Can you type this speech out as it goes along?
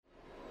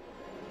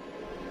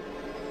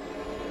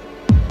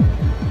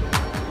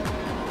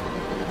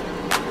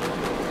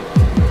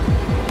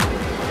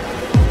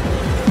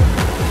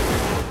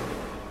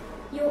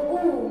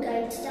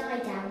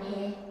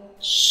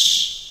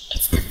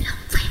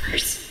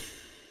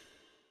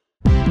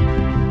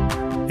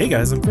Hey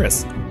guys, I'm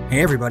Chris.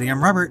 Hey everybody,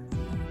 I'm Robert.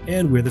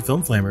 And we're the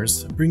Film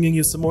Flammers, bringing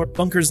you some more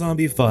bunker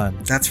zombie fun.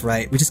 That's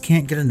right, we just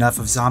can't get enough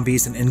of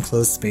zombies in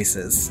enclosed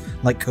spaces,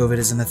 like COVID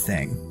isn't a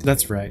thing.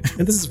 That's right,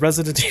 and this is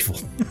Resident Evil.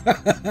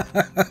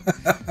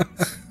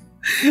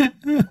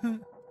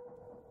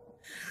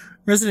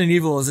 Resident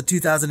Evil is a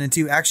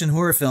 2002 action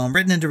horror film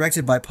written and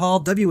directed by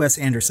Paul W.S.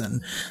 Anderson.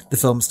 The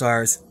film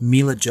stars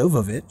Mila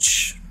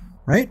Jovovich.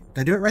 Right?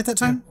 Did I do it right that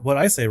time? What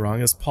I say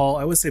wrong is Paul.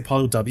 I always say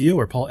Paul W.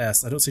 or Paul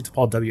S. I don't say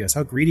Paul W.S.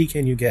 How greedy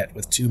can you get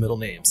with two middle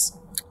names?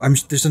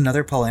 There's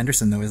another Paul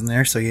Anderson, though, isn't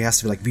there? So he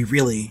has to be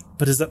really...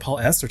 But is that Paul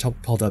S. or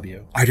Paul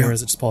W.? I don't... Or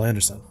is it just Paul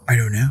Anderson? I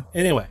don't know.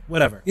 Anyway,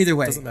 whatever. Either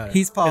way, doesn't matter.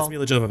 He's Paul... It's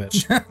Mila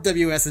Jovovich.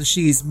 W.S. and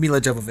she's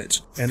Mila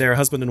Jovovich. And they're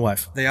husband and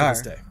wife. They are.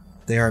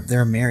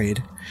 They're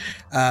married.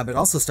 But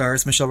also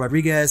stars Michelle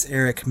Rodriguez,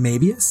 Eric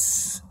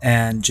Mabius,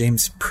 and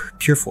James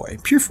Purefoy.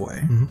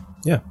 Purefoy. Mm-hmm.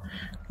 Yeah.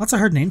 Lots of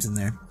hard names in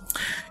there.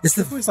 It's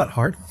not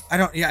hard.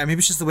 Maybe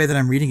it's just the way that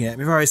I'm reading it.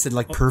 Maybe I always said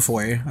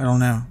Purfoy. I don't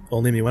know.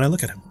 Only me when I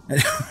look at him.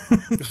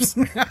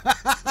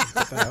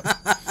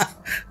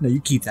 No,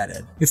 you keep that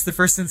in. It's the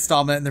first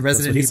installment in the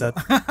Resident Evil.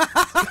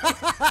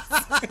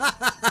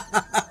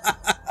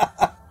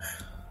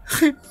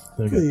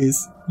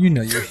 Please.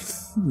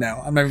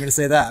 No, I'm not even going to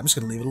say that. I'm just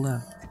going to leave it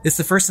alone. It's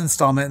the first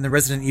installment in the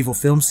Resident Evil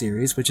film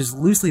series, which is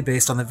loosely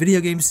based on the video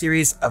game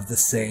series of the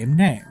same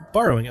name.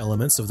 Borrowing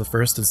elements of the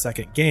first and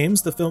second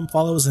games, the film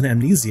follows an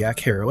amnesiac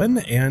heroine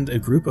and a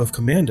group of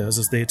commandos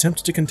as they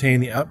attempt to contain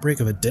the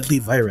outbreak of a deadly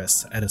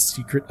virus at a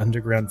secret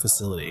underground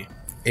facility.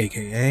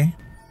 AKA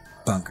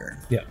Bunker.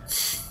 Yeah.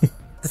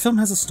 The film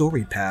has a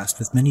storied past,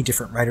 with many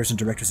different writers and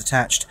directors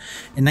attached.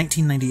 In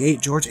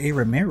 1998, George A.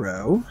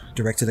 Romero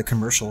directed a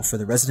commercial for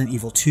the Resident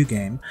Evil 2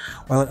 game.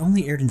 While it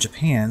only aired in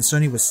Japan,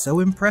 Sony was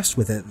so impressed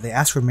with it, they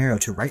asked Romero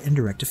to write and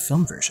direct a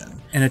film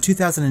version. In a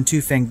 2002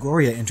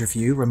 Fangoria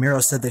interview, Romero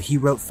said that he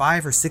wrote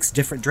 5 or 6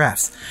 different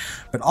drafts,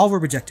 but all were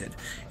rejected.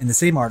 In the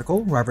same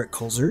article, Robert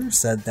Kulzer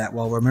said that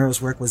while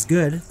Romero's work was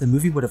good, the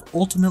movie would have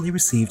ultimately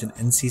received an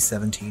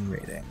NC-17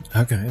 rating.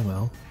 Okay,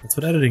 well, that's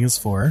what editing is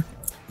for.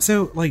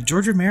 So,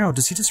 George Romero,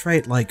 does he just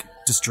write,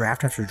 just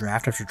draft after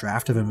draft after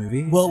draft of a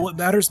movie? Well, what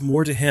matters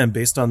more to him,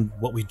 based on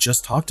what we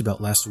just talked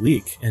about last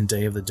week in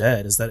Day of the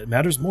Dead, is that it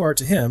matters more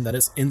to him that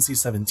it's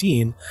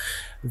NC-17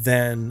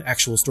 than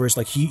actual stories.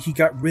 He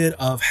got rid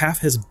of half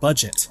his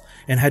budget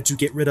and had to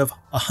get rid of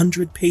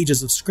 100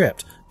 pages of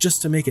script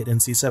just to make it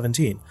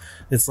NC-17.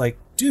 It's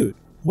dude,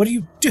 what are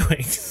you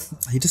doing?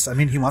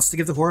 He wants to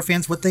give the horror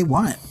fans what they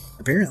want,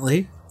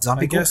 apparently.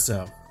 Zombie gore. I guess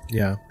so,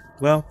 yeah.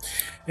 Well,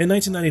 in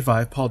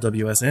 1995, Paul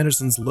W.S.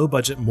 Anderson's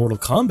low-budget Mortal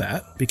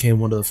Kombat became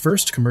one of the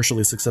first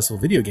commercially successful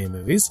video game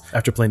movies.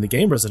 After playing the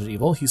game Resident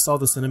Evil, he saw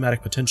the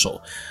cinematic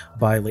potential.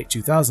 By late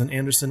 2000,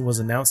 Anderson was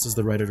announced as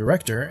the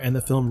writer-director, and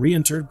the film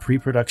re-entered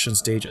pre-production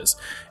stages.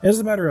 As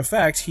a matter of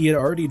fact, he had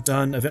already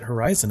done Event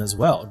Horizon as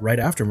well, right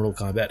after Mortal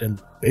Kombat,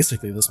 and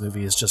basically this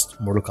movie is just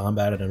Mortal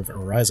Kombat and Event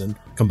Horizon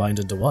combined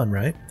into one,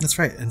 right? That's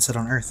right, and set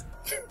on Earth.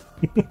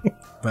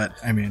 But,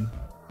 I don't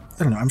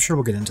know, I'm sure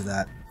we'll get into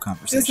that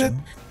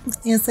conversation.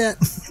 Is it?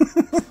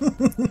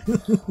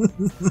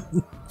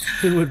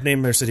 Who would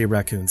name their city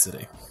Raccoon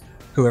City?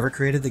 Whoever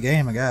created the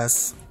game, I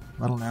guess.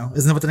 I don't know.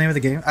 Isn't that what the name of the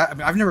game?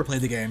 I've never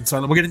played the game, so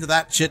we'll get into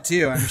that shit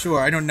too, I'm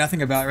sure. I know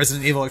nothing about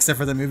Resident Evil except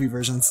for the movie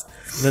versions.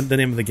 The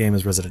name of the game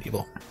is Resident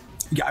Evil.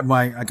 Yeah,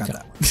 I got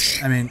that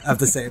one. Of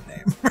the same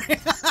name.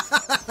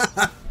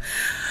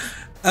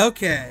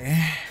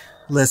 Okay,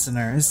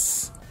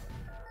 listeners.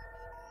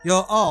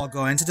 You're all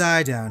going to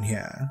die down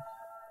here.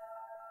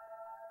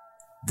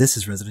 This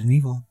is Resident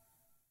Evil.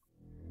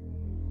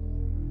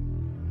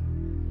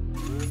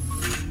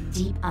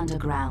 Deep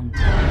underground,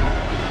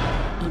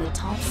 in a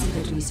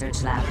top-secret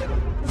research lab,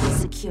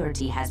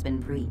 security has been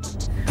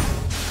breached.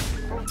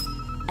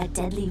 A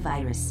deadly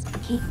virus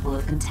capable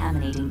of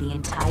contaminating the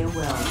entire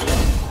world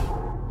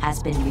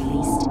has been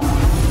released.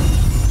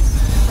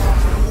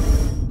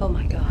 Oh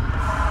my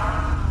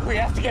god. We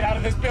have to get out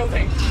of this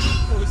building.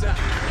 What was that?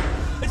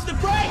 It's the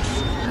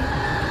brakes!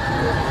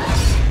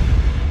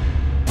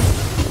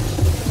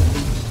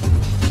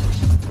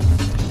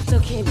 It's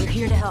okay, we're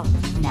here to help.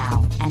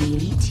 Now, an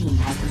elite team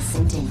has been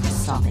sent in to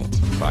stop it.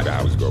 5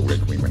 hours ago,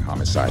 Red Queen went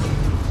homicidal.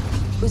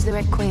 Who's the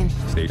Red Queen?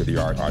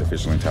 State-of-the-art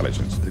artificial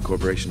intelligence. The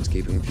corporation's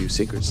keeping a few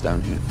secrets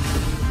down here.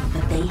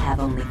 But they have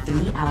only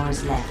 3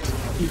 hours left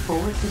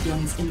before it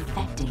begins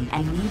infecting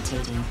and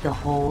mutating the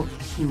whole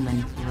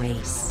human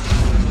race.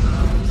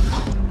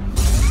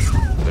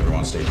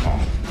 Everyone stay calm.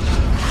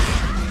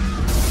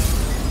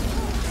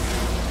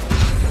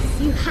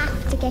 You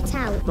have to get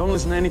out. Don't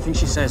listen to anything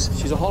she says.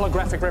 She's a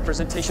holographic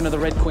representation of the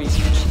Red Queen.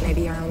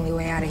 Maybe our only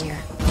way out of here.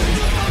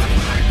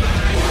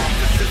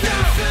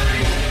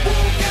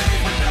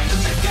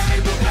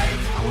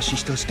 How is she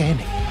still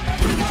standing?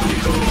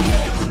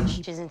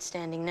 She isn't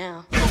standing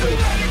now.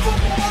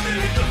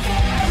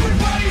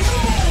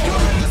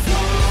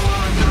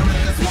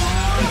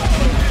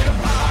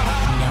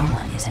 No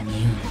one is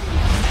immune.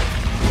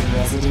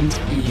 Resident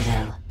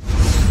Evil.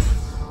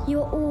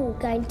 You're all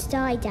going to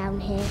die down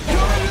here.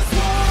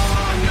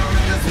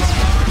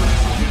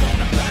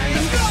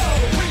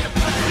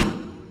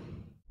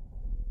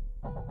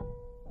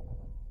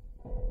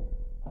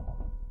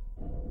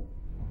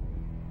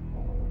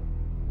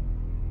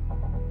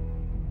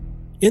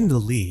 In the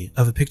lee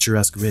of a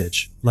picturesque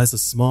ridge lies a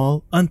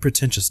small,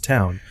 unpretentious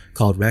town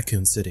called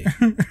Raccoon City.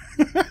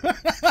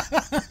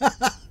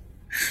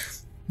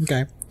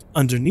 Okay.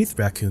 Underneath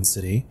Raccoon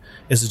City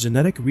is a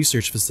genetic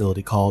research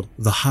facility called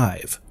The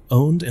Hive,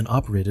 owned and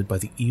operated by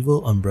the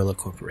evil Umbrella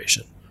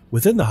Corporation.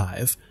 Within the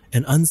Hive,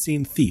 an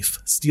unseen thief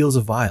steals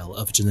a vial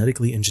of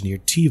genetically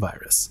engineered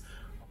T-virus,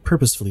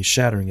 purposefully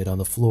shattering it on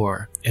the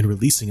floor and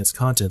releasing its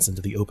contents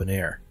into the open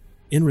air.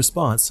 In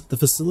response, the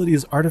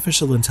facility's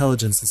artificial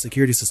intelligence and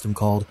security system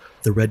called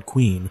the Red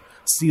Queen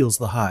seals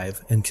the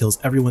Hive and kills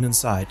everyone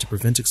inside to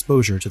prevent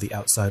exposure to the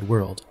outside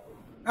world.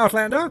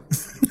 Outlander?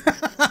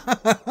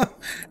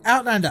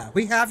 Outlander,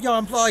 we have your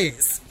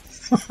employees.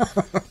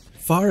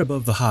 Far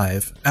above the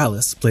Hive,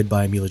 Alice, played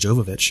by Mila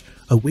Jovovich,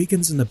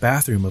 awakens in the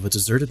bathroom of a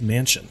deserted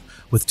mansion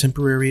with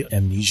temporary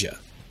amnesia.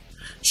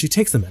 She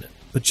takes a minute,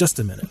 but just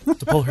a minute,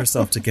 to pull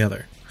herself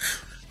together,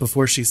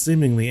 before she's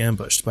seemingly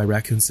ambushed by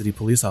Raccoon City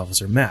police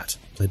officer Matt,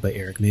 played by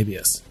Eric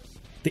Mabius.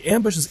 The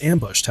ambush is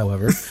ambushed,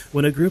 however,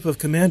 when a group of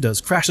commandos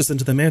crashes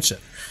into the mansion,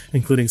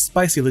 including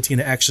spicy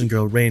Latina action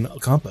girl Rain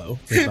Ocampo,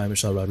 played by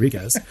Michelle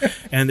Rodriguez,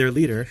 and their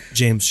leader,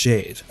 James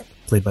Shade,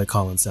 played by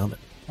Colin Selman.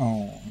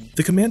 Oh.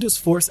 The commandos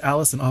force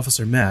Alice and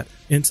Officer Matt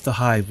into the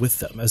Hive with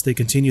them as they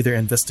continue their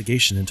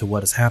investigation into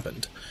what has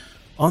happened.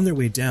 On their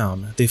way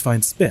down, they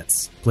find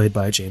Spence, played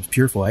by James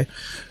Purefoy,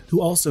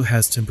 who also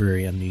has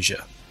temporary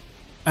amnesia.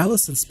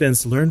 Alice and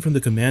Spence learn from the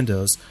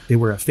commandos they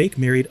were a fake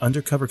married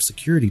undercover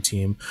security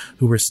team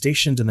who were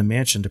stationed in the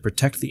mansion to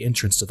protect the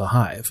entrance to the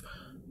Hive,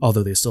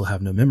 although they still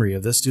have no memory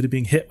of this due to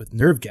being hit with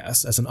nerve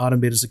gas as an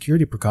automated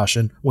security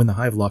precaution when the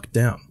Hive locked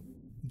down.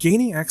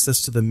 Gaining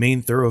access to the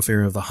main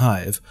thoroughfare of the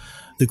Hive,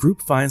 the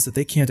group finds that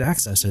they can't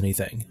access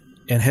anything,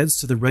 and heads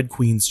to the Red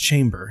Queen's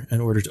chamber in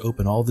order to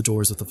open all the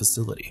doors of the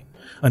facility.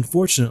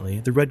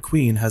 Unfortunately, the Red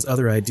Queen has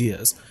other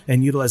ideas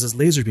and utilizes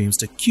laser beams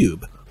to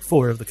cube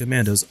 4 of the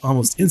commandos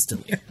almost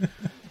instantly,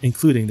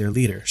 including their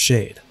leader,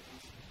 Shade.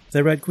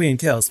 The Red Queen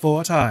kills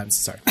 4 times.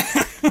 Sorry.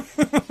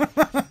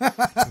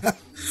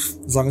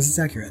 As long as it's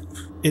accurate.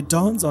 It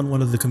dawns on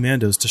one of the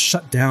commandos to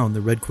shut down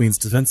the Red Queen's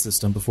defense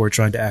system before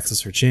trying to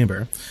access her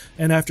chamber,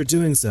 and after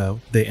doing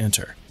so, they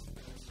enter.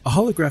 A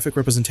holographic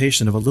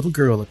representation of a little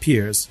girl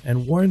appears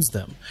and warns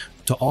them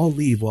to all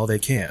leave while they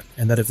can,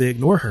 and that if they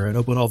ignore her and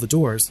open all the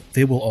doors,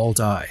 they will all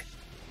die.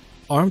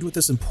 Armed with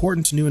this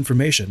important new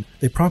information,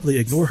 they promptly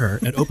ignore her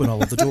and open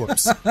all of the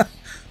doors.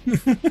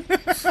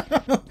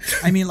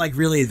 I mean, like,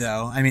 really,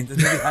 though. I mean, the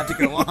movie had to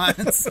go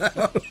on,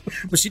 so...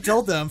 But she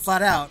told them,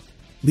 flat out.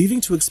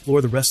 Leaving to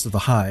explore the rest of the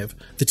Hive,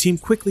 the team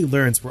quickly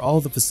learns where all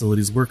the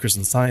facility's workers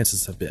and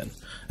scientists have been,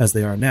 as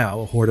they are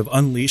now a horde of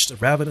unleashed,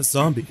 ravenous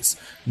zombies,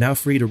 now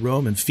free to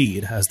roam and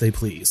feed as they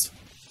please.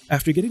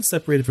 After getting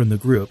separated from the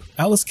group,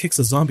 Alice kicks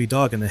a zombie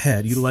dog in the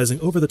head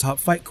utilizing over-the-top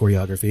fight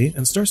choreography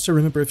and starts to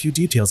remember a few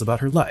details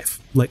about her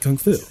life, like Kung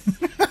Fu.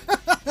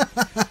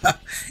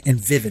 In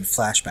vivid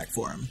flashback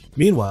form.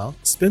 Meanwhile,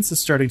 Spence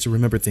is starting to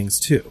remember things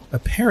too.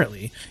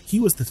 Apparently, he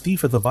was the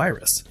thief of the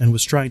virus and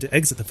was trying to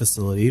exit the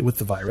facility with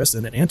the virus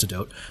and an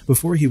antidote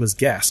before he was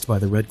gassed by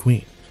the Red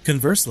Queen.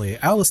 Conversely,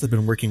 Alice had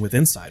been working with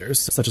insiders,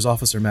 such as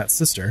Officer Matt's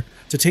sister,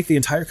 to take the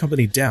entire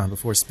company down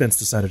before Spence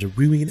decided to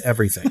ruin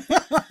everything.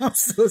 I'm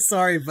so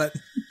sorry, but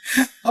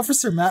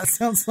Officer Matt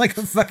sounds like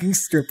a fucking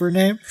stripper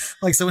name.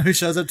 Like someone who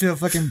shows up to a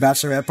fucking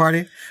bachelorette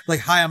party.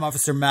 Like, hi, I'm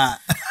Officer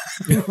Matt.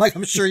 Like,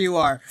 I'm sure you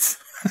are.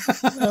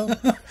 Well,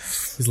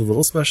 he's a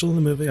little special in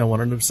the movie. I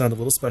wanted him to sound a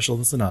little special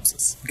in the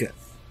synopsis. Good.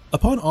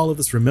 Upon all of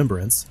this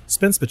remembrance,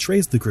 Spence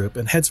betrays the group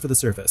and heads for the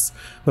surface.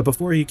 But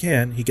before he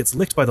can, he gets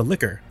licked by the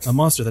Licker, a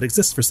monster that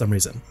exists for some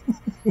reason.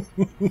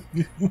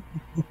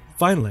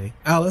 Finally,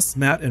 Alice,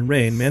 Matt, and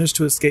Rain manage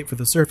to escape for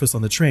the surface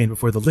on the train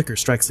before the Licker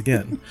strikes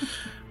again.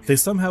 They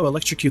somehow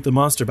electrocute the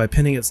monster by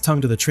pinning its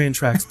tongue to the train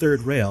track's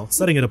third rail,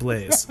 setting it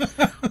ablaze.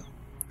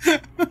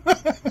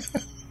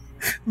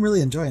 I'm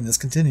really enjoying this.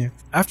 Continue.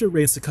 After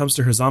Rain succumbs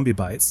to her zombie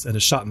bites and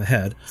is shot in the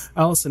head,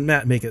 Alice and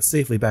Matt make it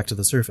safely back to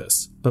the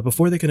surface. But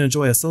before they can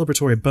enjoy a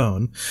celebratory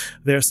bone,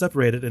 they are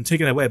separated and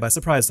taken away by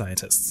surprise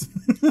scientists.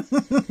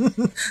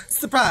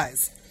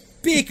 Surprise!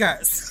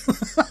 Beakers!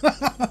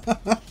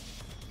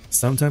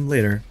 Sometime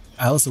later,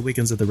 Alice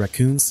awakens at the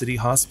Raccoon City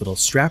Hospital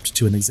strapped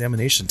to an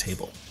examination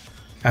table.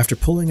 After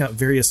pulling out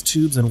various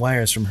tubes and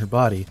wires from her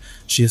body,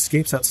 she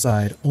escapes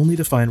outside only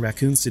to find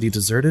Raccoon City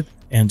deserted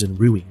and in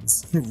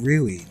ruins.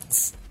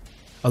 Ruins.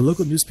 A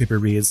local newspaper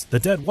reads, "The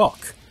Dead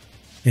Walk,"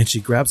 and she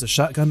grabs a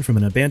shotgun from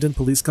an abandoned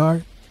police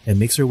car and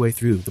makes her way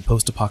through the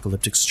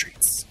post-apocalyptic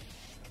streets.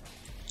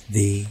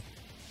 The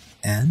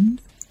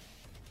end?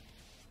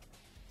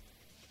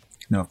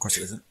 No, of course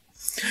it isn't.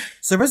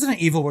 So Resident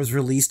Evil was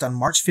released on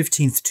March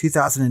 15th,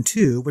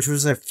 2002, which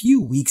was a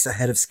few weeks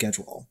ahead of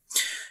schedule.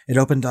 It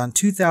opened on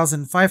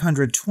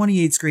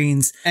 2,528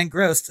 screens and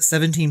grossed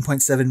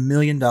 $17.7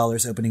 million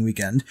opening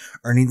weekend,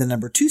 earning the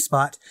number 2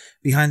 spot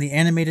behind the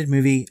animated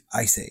movie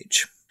Ice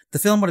Age. The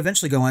film would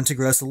eventually go on to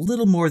gross a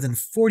little more than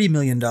 $40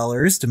 million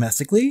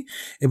domestically.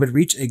 It would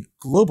reach a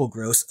global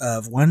gross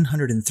of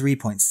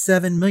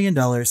 $103.7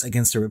 million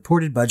against a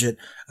reported budget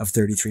of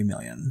 $33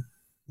 million.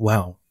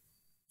 Wow.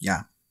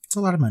 Yeah, it's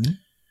a lot of money.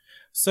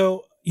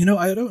 So,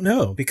 I don't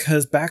know,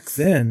 because back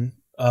then,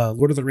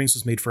 Lord of the Rings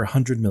was made for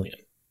 $100 million,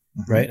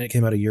 right? And it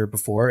came out a year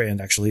before, and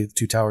actually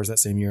Two Towers that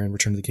same year and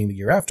Return of the King the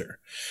year after.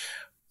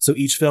 So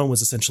each film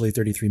was essentially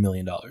 $33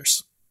 million,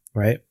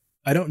 right?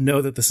 I don't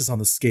know that this is on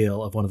the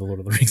scale of one of the Lord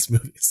of the Rings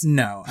movies.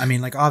 No, I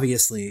mean, like,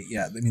 obviously,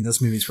 yeah, I mean,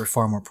 those movies were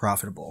far more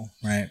profitable,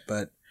 right?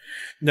 But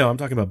no, I'm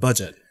talking about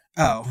budget.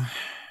 Oh,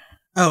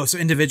 so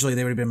individually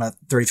they would have been about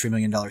 $33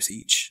 million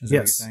each. Is that what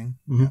you're saying?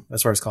 Mm-hmm.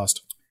 As far as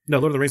cost. No,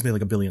 Lord of the Rings made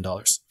like $1 billion.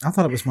 I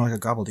thought it was more like a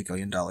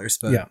gobbledygillion,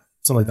 but yeah,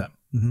 something like that.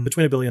 Mm-hmm.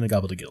 Between $1 billion and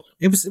gobbledygook.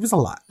 It was a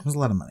lot. It was a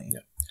lot of money. Yeah.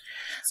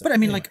 So, but I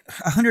mean, like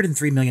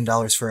 $103 million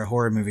for a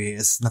horror movie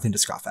is nothing to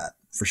scoff at,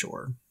 for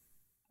sure.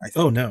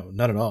 Oh, no,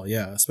 not at all.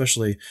 Yeah,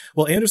 especially,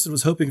 Anderson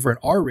was hoping for an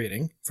R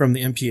rating from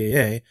the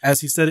MPAA,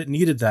 as he said it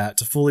needed that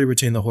to fully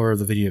retain the horror of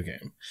the video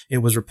game. It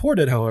was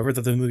reported, however,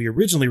 that the movie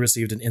originally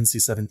received an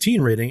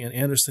NC-17 rating, and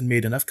Anderson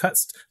made enough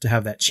cuts to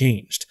have that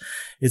changed.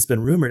 It's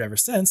been rumored ever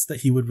since that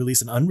he would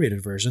release an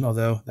unrated version,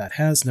 although that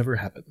has never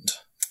happened.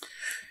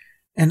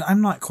 And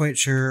I'm not quite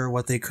sure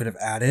what they could have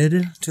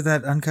added to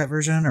that uncut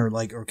version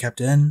or kept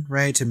in,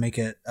 right, to make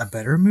it a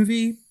better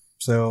movie.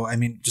 So, I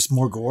mean, just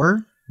more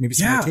gore, maybe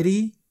some more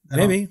titty.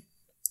 Maybe.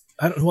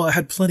 It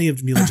had plenty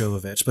of Mila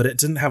Jovovich, but it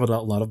didn't have a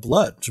lot of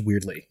blood,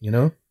 weirdly,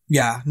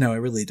 Yeah, no, it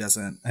really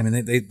doesnthink I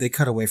mean, they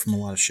cut away from a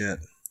lot of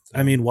shit. So.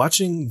 I mean,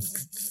 watching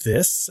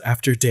this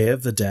after Day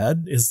of the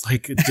Dead is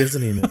like a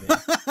Disney movie.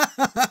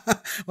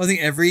 Well, I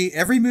think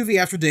every movie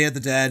after Day of the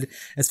Dead,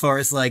 as far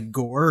as like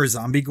gore or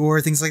zombie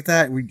gore, things like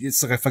that,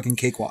 it's like a fucking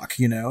cakewalk,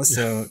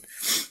 So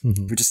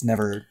we just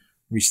never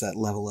reach that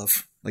level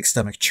of like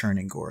stomach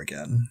churning gore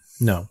again.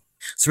 No.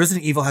 So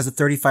Resident Evil has a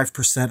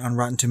 35% on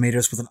Rotten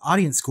Tomatoes with an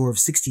audience score of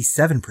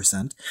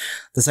 67%.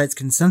 The site's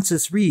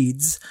consensus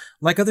reads,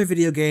 like other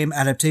video game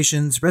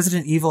adaptations,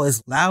 Resident Evil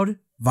is loud,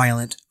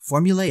 violent,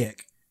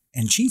 formulaic,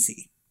 and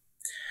cheesy.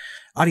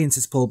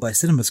 Audiences polled by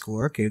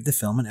CinemaScore gave the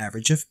film an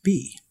average of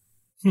B.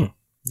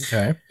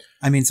 Okay.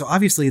 I mean, so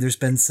obviously there's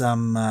been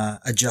some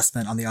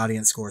adjustment on the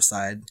audience score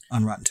side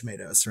on Rotten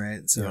Tomatoes,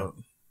 right? So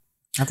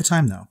at the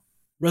time, though.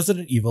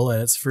 Resident Evil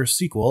and its first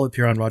sequel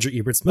appear on Roger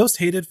Ebert's Most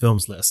Hated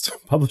Films list,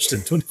 published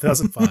in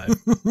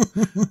 2005.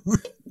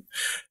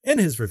 In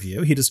his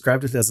review, he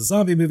described it as a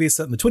zombie movie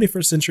set in the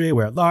 21st century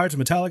where large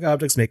metallic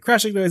objects make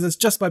crashing noises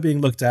just by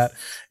being looked at,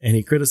 and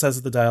he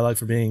criticizes the dialogue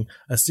for being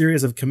a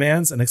series of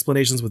commands and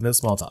explanations with no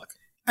small talk.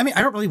 I mean,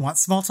 I don't really want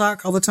small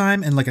talk all the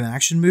time in like an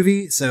action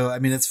movie, so I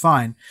mean, it's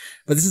fine.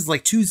 But this is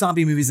like 2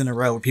 zombie movies in a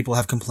row where people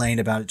have complained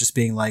about it just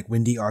being like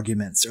windy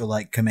arguments or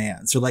like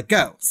commands or like,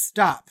 go,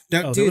 stop,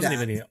 don't do that. There wasn't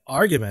even any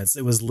arguments.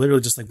 It was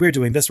literally just like, we're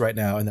doing this right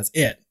now, and that's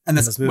it. And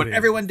that's what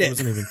everyone did.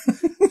 It wasn't even,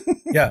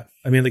 yeah.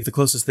 I mean, like the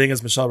closest thing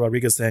is Michelle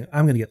Rodriguez saying,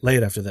 I'm going to get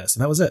laid after this.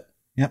 And that was it.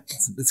 Yep.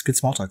 It's good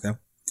small talk, though.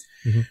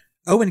 Mm-hmm.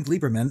 Owen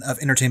Gleiberman of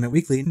Entertainment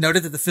Weekly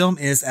noted that the film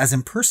is as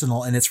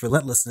impersonal in its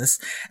relentlessness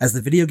as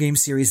the video game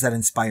series that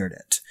inspired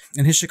it.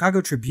 In his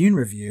Chicago Tribune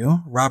review,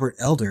 Robert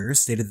Elder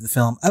stated that the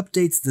film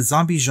updates the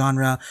zombie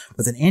genre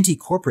with an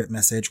anti-corporate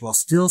message while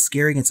still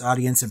scaring its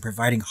audience and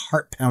providing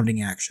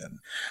heart-pounding action.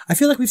 I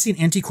feel like we've seen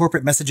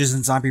anti-corporate messages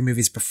in zombie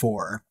movies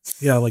before.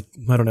 Yeah, like,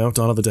 I don't know,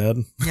 Dawn of the Dead.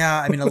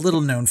 Yeah, I mean, a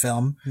little-known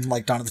film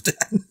like Dawn of the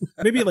Dead.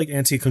 Maybe like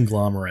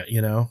anti-conglomerate,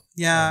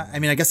 Yeah, I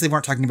mean, I guess they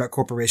weren't talking about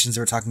corporations.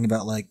 They were talking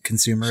about like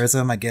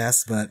consumerism, I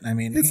guess. But I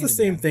mean, it's the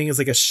same thing as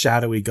like a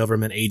shadowy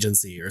government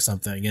agency or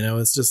something.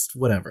 It's just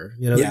whatever.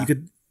 You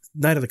could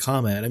Night of the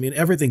Comet. I mean,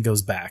 everything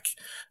goes back.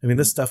 I mean,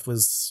 this stuff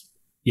was.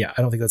 Yeah,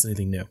 I don't think that's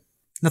anything new.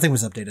 Nothing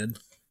was updated.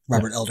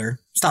 Robert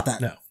Elder, stop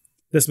that. No,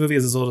 this movie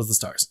is as old as the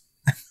stars.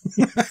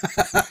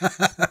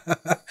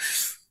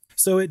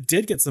 So it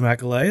did get some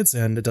accolades,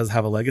 and it does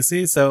have a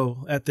legacy.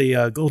 So at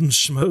the Golden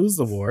Schmoes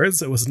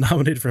Awards, it was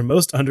nominated for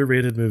Most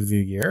Underrated Movie of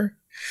the Year.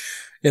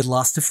 It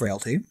lost to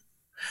Frailty.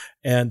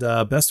 And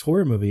Best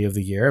Horror Movie of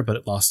the Year, but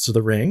it lost to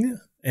The Ring.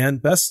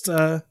 And Best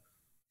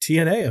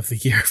TNA of the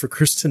Year for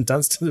Kirsten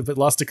Dunst, but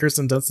lost to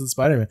Kirsten Dunst in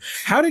Spider-Man.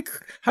 How did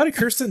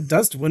Kirsten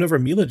Dunst win over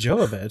Mila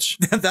Jovovich?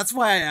 That's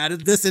why I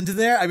added this into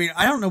there. I mean,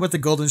 I don't know what the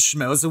Golden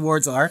Schmoes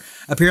Awards are.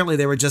 Apparently,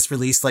 they were just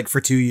released like for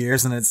 2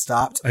 years and it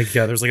stopped.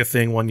 Yeah, there's like a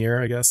thing 1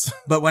 year, I guess.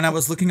 But when I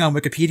was looking on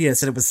Wikipedia, it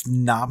said it was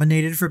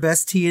nominated for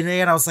Best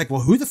TNA, and I was like,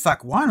 well, who the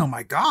fuck won? Oh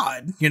my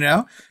god, And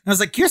I was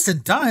like,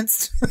 Kirsten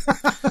Dunst.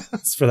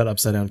 It's for that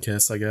upside down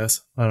kiss, I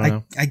guess. I don't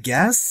know. I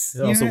guess.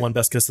 It also won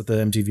Best Kiss at the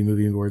MTV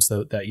Movie Awards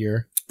that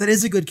year. That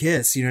is a good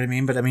kiss, you know what I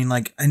mean? But I mean,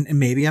 like, and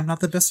maybe I'm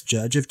not the best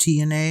judge of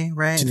TNA,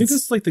 right? Do you think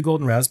this is like the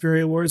Golden Raspberry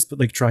Awards, but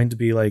like trying to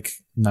be like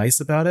nice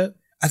about it?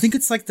 I think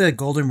it's like the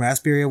Golden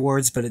Raspberry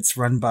Awards, but it's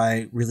run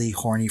by really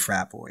horny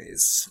frat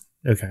boys.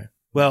 Okay.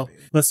 Well,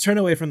 let's turn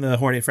away from the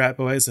horny frat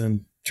boys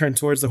and turn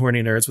towards the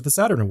horny nerds with the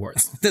Saturn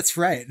Awards. That's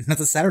right. Not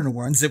the Saturn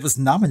Awards. It was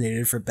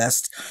nominated for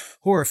Best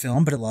Horror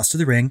Film, but it lost to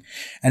The Ring.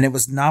 And it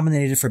was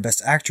nominated for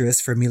Best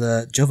Actress for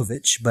Mila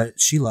Jovovich, but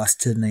she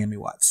lost to Naomi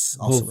Watts,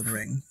 also in The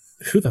Ring.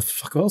 Who the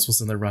fuck else was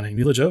in the running?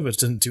 Mila Jovovich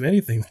didn't do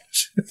anything.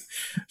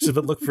 She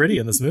look pretty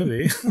in this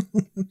movie.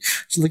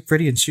 She looked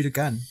pretty and shoot a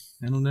gun.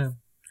 I don't know.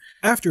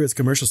 After its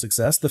commercial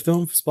success, the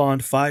film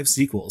spawned 5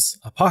 sequels: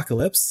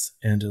 Apocalypse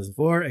in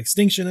 2004,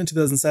 Extinction in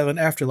 2007,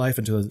 Afterlife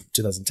in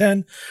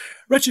 2010,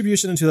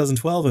 Retribution in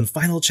 2012, and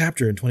Final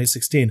Chapter in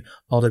 2016.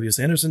 Paul W.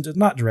 Anderson did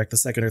not direct the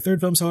second or third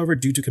films, however,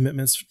 due to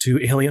commitments to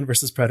Alien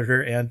vs.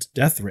 Predator and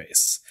Death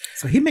Race.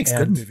 So he makes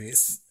good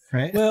movies,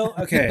 right? Well,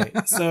 okay,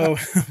 so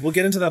we'll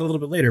get into that a little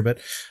bit later, but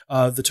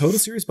the total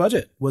series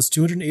budget was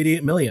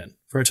 $288 million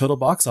for a total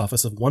box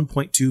office of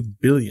 $1.2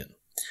 billion.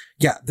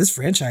 Yeah, this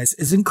franchise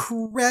is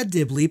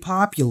incredibly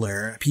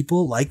popular.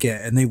 People like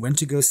it, and they went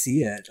to go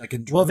see it.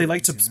 Well, they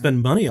like to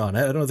spend money on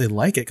it. I don't know if they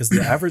like it, because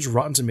the average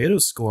Rotten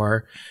Tomatoes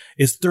score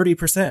is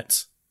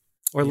 30%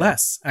 or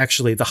less.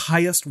 Actually, the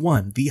highest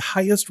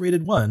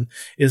rated one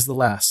is The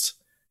Last,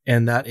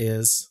 and that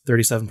is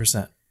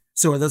 37%.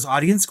 So are those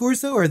audience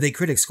scores, though, or are they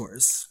critic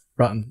scores?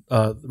 Rotten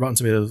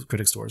Tomatoes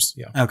critic scores,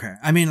 yeah. Okay.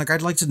 I mean,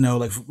 I'd like to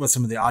know what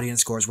some of the audience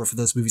scores were for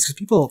those movies, because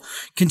people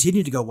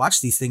continued to go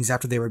watch these things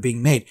after they were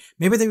being made.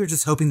 Maybe they were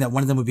just hoping that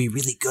one of them would be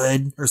really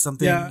good or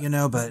something,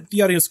 but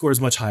the audience score is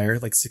much higher,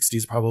 like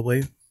 60s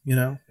probably,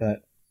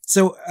 but.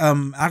 So,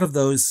 out of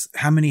those,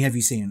 how many have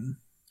you seen?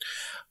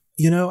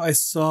 I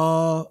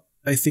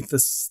think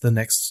the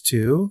next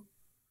 2.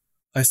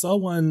 I saw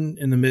one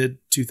in the mid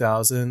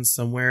 2000s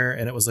somewhere,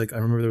 and it was like, I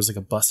remember there was like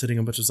a bus hitting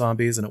a bunch of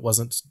zombies, and it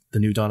wasn't the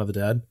new Dawn of the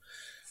Dead.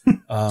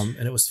 And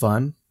it was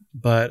fun,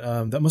 but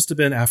that must have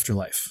been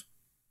Afterlife.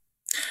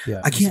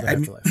 Yeah,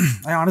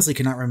 I honestly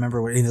cannot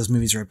remember what any of those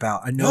movies are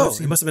about. I know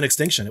it must have been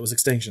Extinction. It was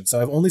Extinction.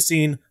 So I've only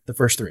seen the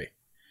first 3.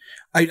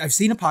 I've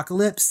seen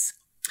Apocalypse,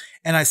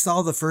 and I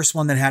saw the first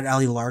one that had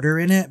Ali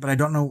Larter in it, but I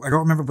don't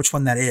remember which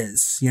one that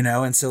is,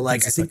 and so I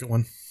think the second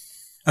one.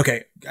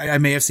 Okay, I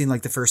may have seen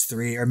like the first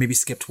 3 or maybe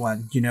skipped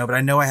one, but I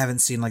know I haven't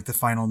seen like the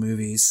final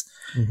movies.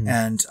 Mm-hmm.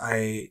 And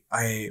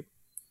I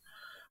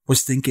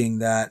was thinking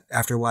that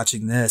after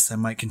watching this, I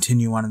might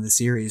continue on in the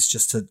series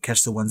just to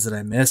catch the ones that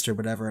I missed or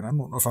whatever. And I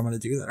don't know if I'm going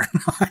to do that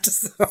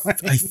or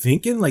not. I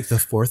think in like the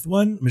 4th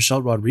one,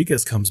 Michelle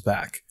Rodriguez comes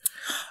back.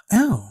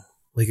 Oh.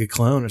 Like a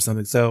clone or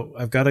something. So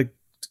I've got to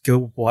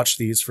go watch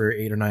these for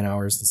 8 or 9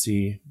 hours and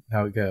see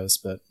how it goes.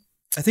 But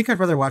I think I'd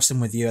rather watch them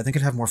with you. I think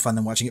I'd have more fun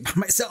than watching it by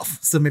myself.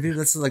 So maybe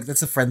that's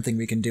a friend thing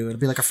we can do. It'll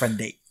be like a friend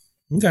date.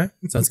 Okay.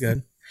 Sounds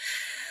good.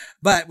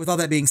 But with all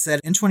that being said,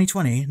 in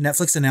 2020,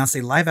 Netflix announced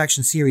a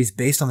live-action series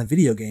based on the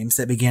video games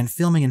that began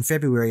filming in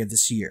February of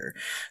this year.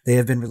 They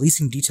have been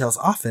releasing details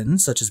often,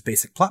 such as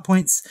basic plot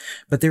points,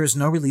 but there is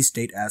no release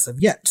date as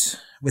of yet.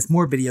 With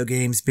more video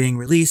games being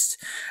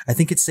released, I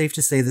think it's safe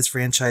to say this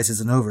franchise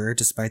isn't over,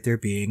 despite there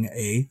being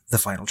the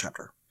final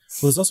chapter.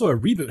 Well, there's also a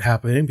reboot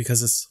happening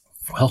because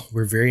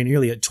we're very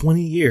nearly at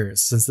 20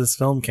 years since this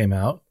film came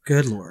out.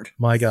 Good Lord.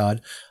 My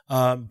God.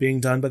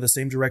 Being done by the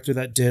same director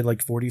that did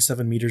like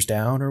 47 Meters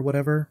Down or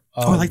whatever.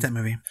 I like that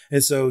movie.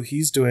 And so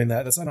he's doing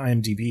that. That's on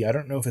IMDb. I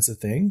don't know if it's a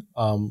thing.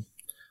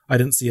 I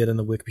didn't see it in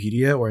the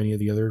Wikipedia or any of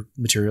the other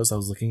materials I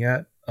was looking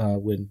at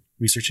when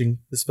researching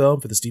this film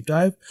for this deep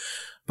dive.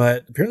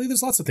 But apparently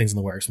there's lots of things in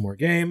the works. More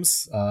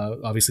games.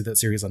 Obviously that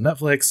series on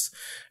Netflix.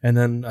 And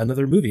then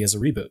another movie as a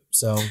reboot.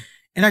 So...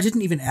 And I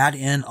didn't even add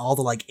in all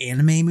the like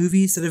anime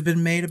movies that have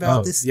been made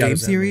about this game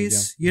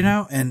series,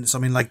 And so,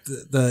 I mean, like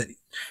the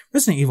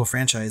Resident Evil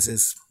franchise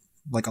is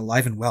like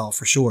alive and well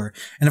for sure.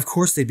 And of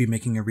course they'd be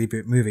making a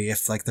reboot movie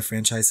if like the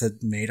franchise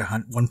had made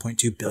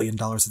 $1.2 billion at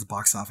the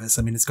box office.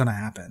 I mean, it's going to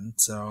happen.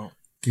 So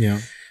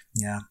yeah.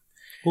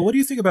 Well, what do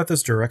you think about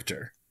this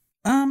director?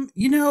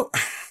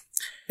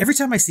 Every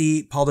time I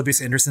see Paul W.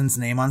 Anderson's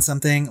name on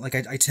something, like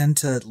I tend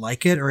to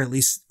like it, or at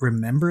least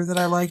remember that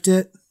I liked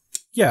it.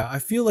 Yeah, I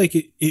feel like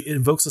it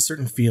invokes a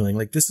certain feeling.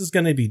 Like, this is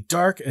going to be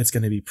dark, it's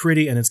going to be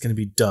pretty, and it's going to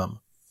be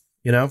dumb.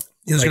 There's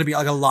going to be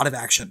like a lot of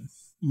action.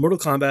 Mortal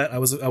Kombat, I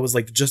was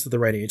like just at the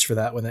right age for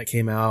that when that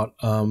came out.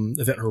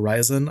 Event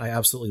Horizon, I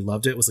absolutely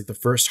loved it. It was like the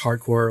first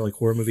hardcore like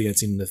horror movie I'd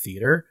seen in the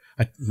theater.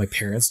 My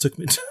parents took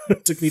me to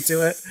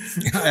it.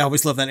 I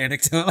always love that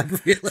anecdote.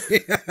 Like,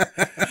 really,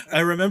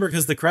 I remember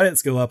because the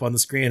credits go up on the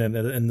screen and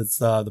it's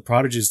the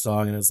Prodigy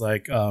song, and it's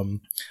like, oh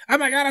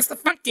my God, it's the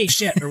funky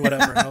shit or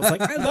whatever. And I was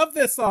like, I love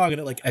this song,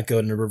 and it like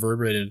echoed and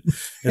reverberated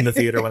in the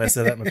theater when I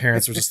said that. My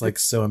parents were just like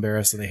so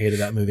embarrassed and they hated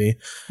that movie.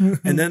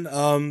 And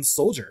then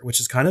Soldier, which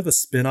is kind of a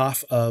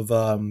spin-off of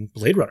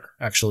Blade Runner,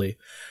 actually,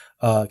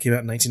 came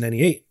out in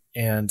 1998.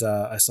 And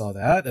I saw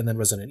that, and then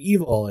Resident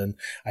Evil, and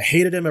I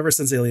hated him ever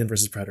since Alien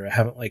vs. Predator. I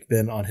haven't like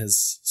been on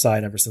his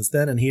side ever since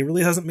then, and he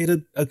really hasn't made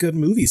a good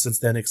movie since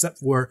then, except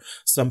for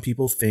some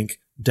people think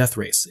Death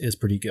Race is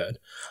pretty good.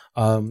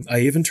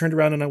 I even turned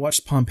around and I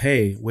watched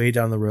Pompeii way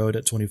down the road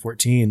at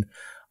 2014.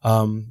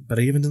 But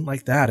I even didn't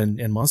like that.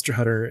 And Monster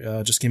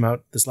Hunter just came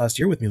out this last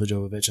year with Mila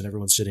Jovovich, and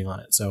everyone's shitting on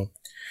it. So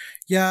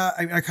yeah,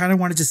 I kind of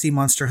wanted to see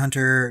Monster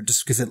Hunter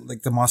just because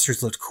like the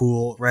monsters looked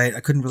cool, right? I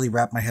couldn't really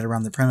wrap my head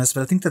around the premise,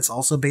 but I think that's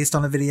also based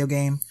on a video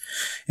game,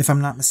 if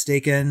I'm not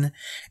mistaken.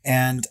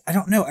 And I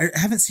don't know, I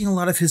haven't seen a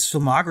lot of his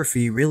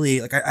filmography really.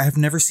 Like I have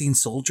never seen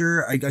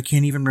Soldier. I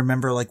can't even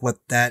remember like what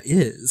that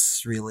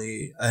is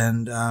really.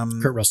 And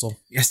Kurt Russell.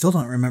 I still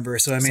don't remember.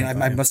 So I mean,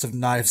 I must have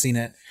not have seen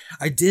it.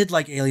 I did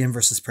like Alien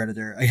versus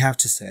Predator. I have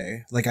to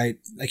say, like I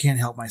can't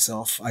help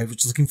myself. I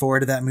was looking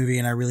forward to that movie,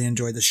 and I really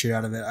enjoyed the shit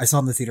out of it. I saw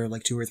it in the theater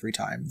like 2 or 3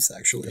 times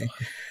actually.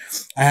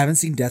 I haven't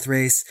seen Death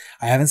Race.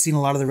 I haven't seen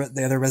a lot of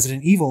the other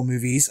Resident Evil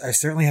movies. I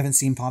certainly haven't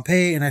seen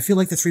Pompeii, and I feel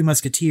like The Three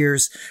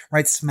Musketeers,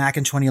 right smack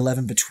in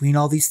 2011 between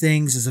all these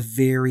things, is a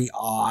very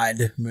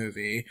odd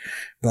movie.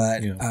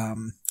 But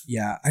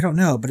yeah, I don't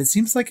know, but it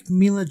seems like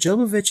Mila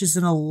Jovovich is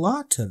in a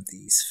lot of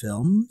these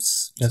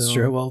films. That's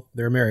true. Well,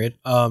 they're married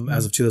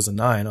as of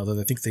 2009, although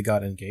I think they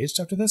got engaged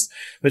after this.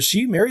 But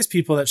she marries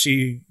people that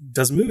she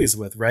does movies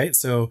with, right?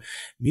 So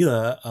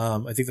Mila,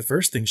 I think the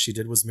first thing she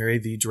did was marry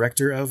the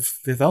director of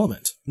Fifth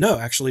Element. No,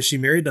 actually, she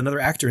married another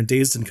actor in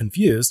Dazed and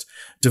Confused,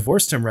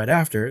 divorced him right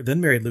after,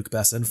 then married Luc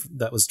Besson,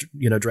 that was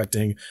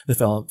directing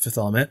the Fifth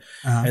Element,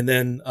 and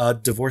then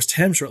divorced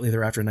him shortly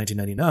thereafter in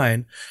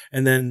 1999,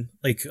 and then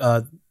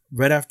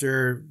right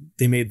after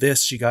they made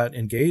this, she got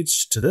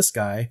engaged to this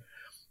guy,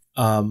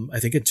 I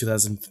think in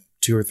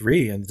 2002 or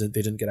 3, and they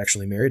didn't get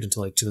actually married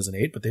until like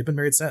 2008, but they've been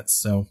married since.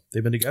 So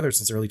they've been together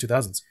since the early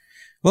 2000s.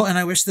 Well, and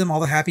I wish them all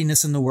the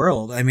happiness in the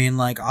world. I mean,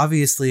 like,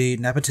 obviously,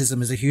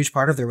 nepotism is a huge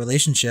part of their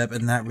relationship,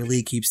 and that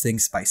really keeps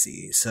things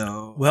spicy.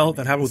 So, well,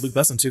 that happened with Luke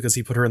Besson, too, because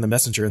he put her in The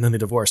Messenger, and then they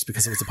divorced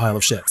because it was a pile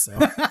of shit. So,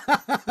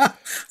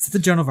 is it the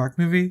Joan of Arc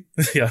movie?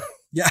 Yeah.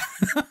 Yeah.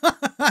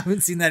 I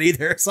haven't seen that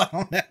either, so I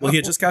don't know. Well, he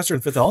had just cast her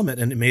in Fifth Element,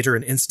 and it made her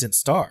an instant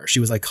star. She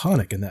was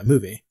iconic in that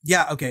movie.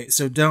 Yeah, okay,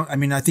 so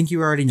I think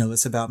you already know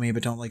this about me,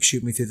 but don't,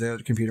 shoot me through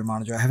the computer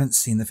monitor. I haven't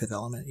seen The Fifth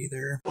Element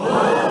either.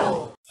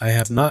 I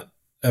have not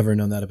ever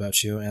known that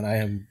about you, and I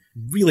am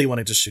really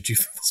wanting to shoot you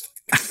through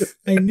this.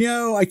 I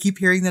know. I keep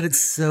hearing that it's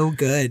so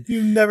good.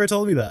 You never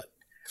told me that.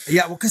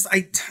 Yeah, well, because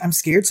I'm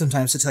scared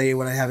sometimes to tell you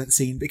what I haven't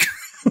seen because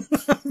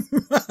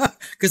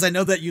I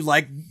know that you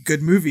like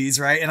good movies,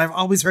 right? And I've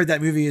always heard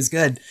that movie is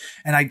good,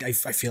 and I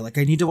feel like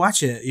I need to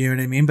watch it. You know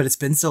what I mean? But it's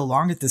been so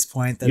long at this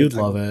point that you'd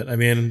love it. I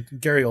mean,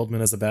 Gary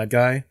Oldman is a bad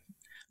guy.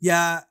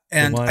 Yeah,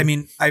 and I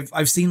mean,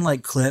 I've seen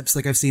clips,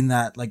 I've seen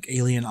that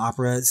alien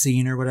opera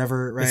scene or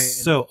whatever, right?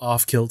 It's so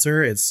off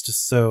kilter. It's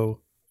just so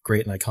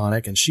great and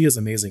iconic, and she is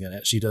amazing in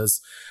it. She does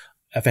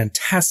a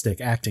fantastic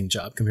acting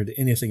job compared to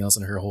anything else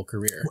in her whole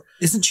career.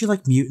 Isn't she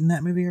mute in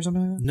that movie or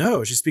something like that?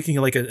 No, she's speaking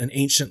an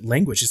ancient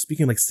language. She's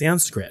speaking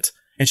Sanskrit,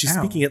 and she's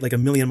speaking it a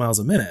million miles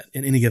a minute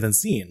in any given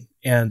scene.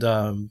 And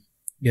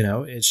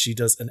she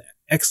does an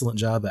excellent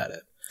job at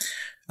it.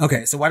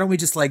 Okay, so why don't we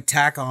just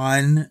tack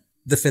on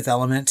The Fifth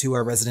Element to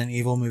our Resident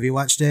Evil movie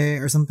watch day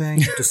or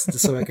something, just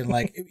so I can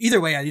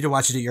either way, I need to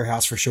watch it at your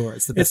house for sure.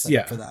 It's the best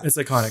thing for that. It's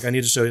iconic. I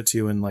need to show it to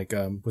you in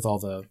with all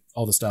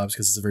the stops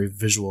because it's a very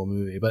visual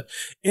movie. But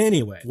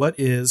anyway, what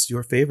is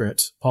your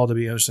favorite Paul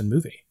W. Anderson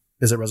movie?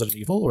 Is it Resident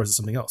Evil or is it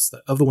something else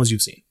of the ones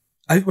you've seen?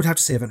 I would have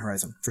to say Event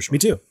Horizon for sure. Me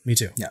too.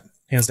 Yeah.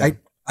 Hands down.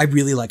 I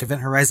really like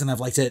Event Horizon. I've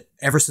liked it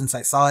ever since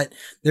I saw it.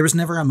 There was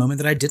never a moment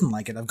that I didn't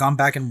like it. I've gone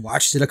back and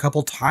watched it a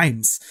couple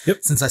times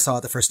since I saw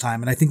it the first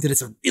time. And I think that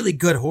it's a really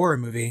good horror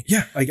movie.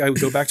 Yeah. I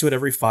go back to it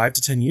every 5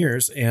 to 10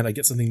 years and I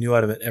get something new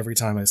out of it every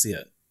time I see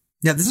it.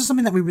 Yeah, this is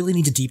something that we really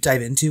need to deep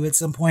dive into at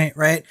some point,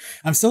 right?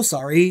 I'm so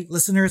sorry,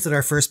 listeners, that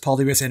our first Paul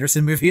W.S.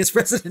 Anderson movie is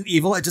Resident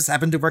Evil. It just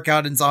happened to work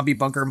out in Zombie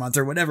Bunker Month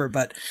or whatever,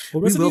 but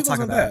we will talk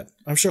about it.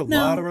 I'm sure a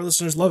lot of our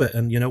listeners love it.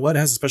 And you know what? It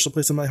has a special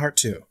place in my heart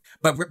too.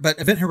 But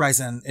Event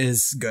Horizon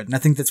is good. And I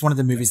think that's one of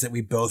the movies that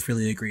we both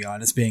really agree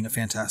on as being a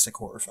fantastic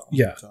horror film.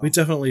 Yeah, so. We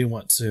definitely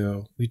want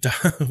to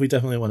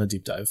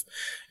deep dive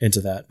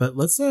into that. But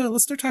let's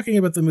start talking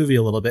about the movie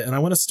a little bit. And I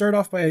want to start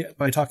off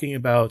by talking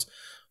about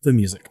the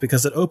music,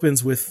 because it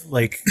opens with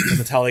the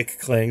metallic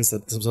clangs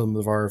that some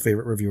of our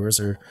favorite reviewers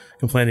are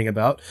complaining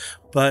about.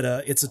 But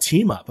it's a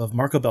team up of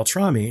Marco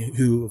Beltrami,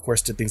 who of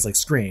course did things like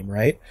Scream,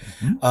 right?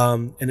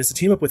 Mm-hmm. And it's a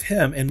team up with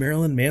him and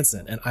Marilyn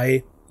Manson. And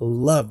I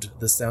loved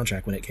the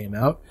soundtrack when it came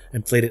out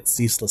and played it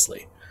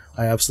ceaselessly.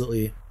 I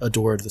absolutely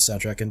adored the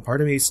soundtrack, and part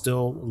of me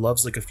still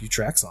loves a few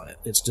tracks on it.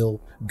 It's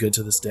still good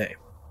to this day.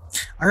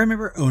 I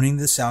remember owning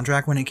the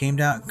soundtrack when it came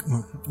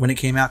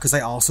out, because I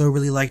also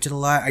really liked it a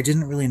lot. I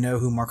didn't really know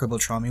who Marco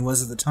Beltrami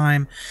was at the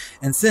time.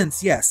 And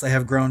since, yes, I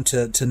have grown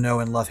to know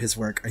and love his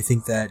work. I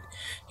think that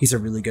he's a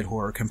really good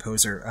horror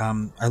composer.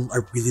 I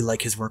really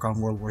like his work on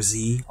World War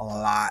Z a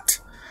lot.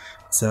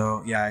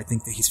 So, yeah, I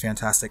think that he's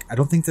fantastic. I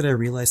don't think that I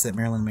realized that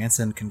Marilyn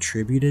Manson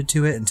contributed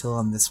to it until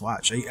on this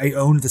watch. I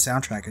owned the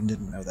soundtrack and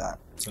didn't know that.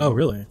 So. Oh,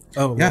 really?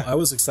 Oh, yeah. Well, I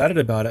was excited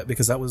about it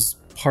because that was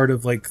part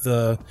of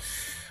the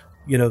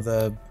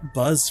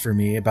buzz for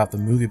me about the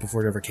movie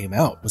before it ever came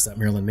out, was that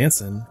Marilyn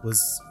Manson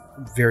was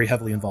very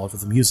heavily involved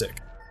with the music.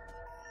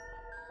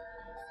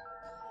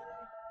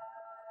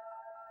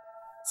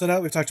 So now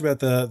we've talked about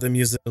the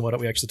music, and why don't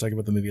we actually talk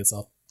about the movie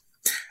itself?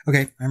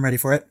 Okay, I'm ready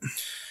for it.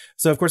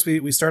 So, of course,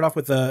 we start off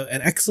with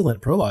an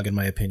excellent prologue, in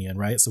my opinion,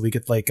 right? So we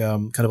get like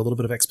kind of a little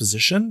bit of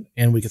exposition,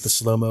 and we get the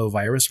slow-mo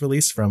virus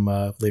release from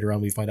later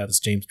on. We find out it's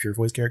James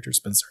Purefoy's character,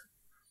 Spencer.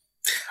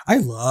 I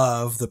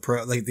love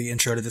the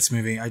intro to this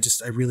movie. I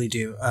really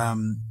do.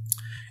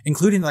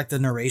 Including like the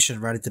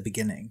narration right at the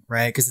beginning,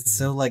 right? Because it's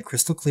so like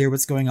crystal clear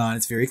what's going on.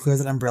 It's very clear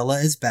that Umbrella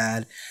is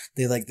bad.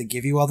 They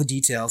give you all the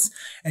details.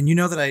 And you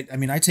know that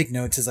I take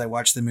notes as I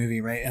watch the movie,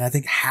 right? And I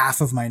think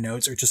half of my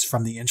notes are just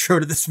from the intro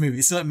to this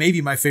movie. So it may be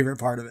my favorite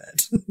part of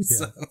it.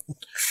 Yeah.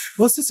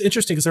 Well, it's just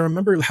interesting because I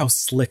remember how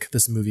slick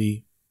this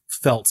movie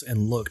felt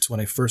and looked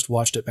when I first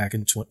watched it back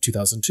in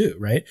 2002,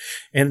 right?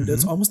 And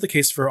it's almost the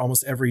case for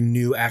almost every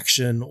new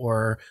action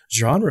or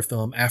genre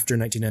film after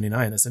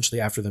 1999,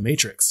 essentially after The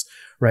Matrix,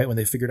 right? When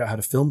they figured out how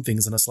to film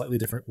things in a slightly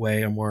different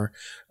way, or more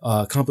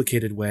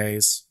complicated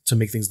ways to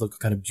make things look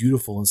kind of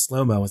beautiful and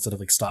slow-mo instead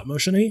of like stop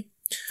motion-y.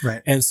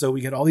 Right. And so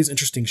we get all these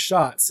interesting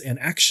shots, and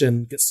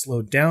action gets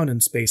slowed down in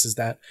spaces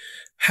that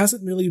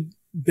hasn't really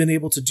been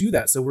able to do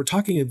that. So we're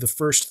talking of the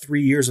first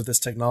 3 years of this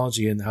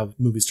technology and how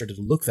movies started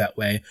to look that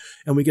way.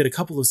 And we get a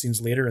couple of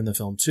scenes later in the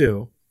film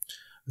too,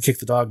 the kick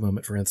the dog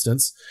moment, for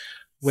instance,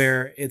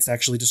 where it's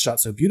actually just shot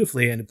so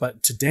beautifully.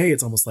 But today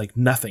it's almost like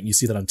nothing. You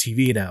see that on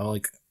TV now,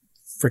 like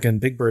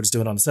freaking Big Bird's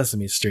doing on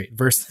Sesame Street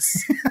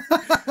versus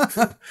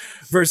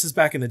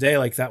back in the day,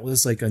 like that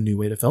was like a new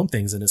way to film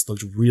things, and it's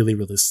looked really,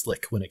 really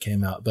slick when it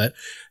came out. But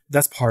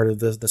that's part of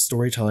the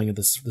storytelling of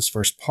this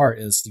first part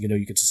is, you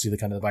get to see the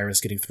kind of the virus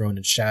getting thrown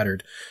and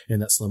shattered in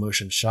that slow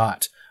motion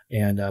shot.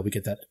 And we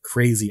get that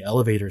crazy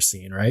elevator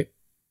scene, right?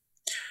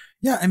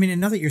 Yeah, I mean,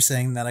 and now that you're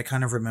saying that, I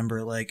kind of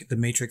remember like The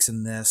Matrix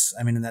in this.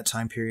 I mean, in that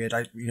time period,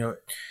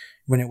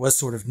 when it was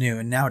sort of new,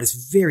 and now it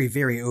is very,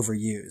 very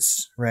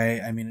overused,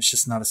 right? I mean, it's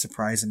just not a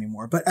surprise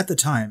anymore. But at the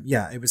time,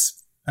 yeah, it was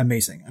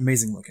amazing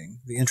looking.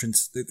 The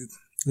entrance,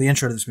 the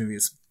intro to this movie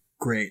is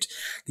great.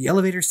 The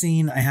elevator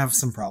scene, I have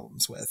some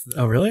problems with.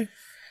 Oh, really?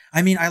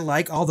 I mean, I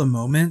like all the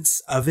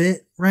moments of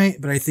it, right?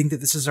 But I think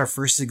that this is our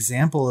first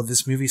example of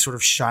this movie sort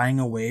of shying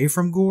away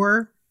from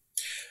gore,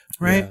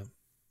 right? Yeah.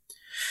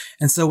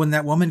 And so when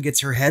that woman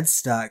gets her head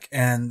stuck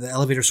and the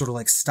elevator sort of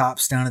like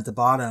stops down at the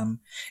bottom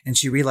and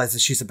she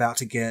realizes she's about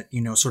to get,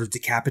 sort of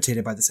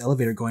decapitated by this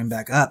elevator going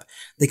back up,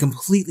 they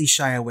completely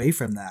shy away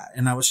from that.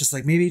 And I was just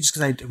like, maybe just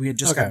because we had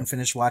just gotten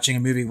finished watching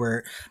a movie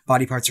where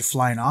body parts are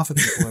flying off of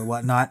people or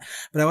whatnot.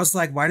 But I was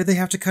like, why did they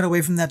have to cut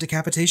away from that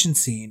decapitation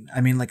scene?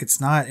 I mean, like,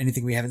 it's not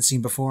anything we haven't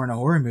seen before in a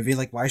horror movie.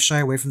 Like, why shy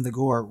away from the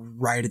gore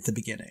right at the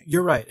beginning?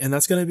 You're right. And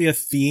that's going to be a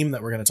theme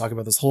that we're going to talk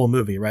about this whole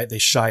movie, right? They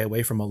shy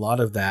away from a lot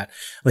of that.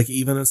 Like,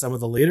 even in some of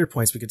the later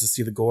points, we get to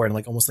see the gore and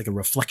like almost like a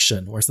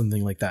reflection or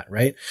something like that,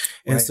 right?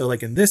 And so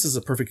like, and this is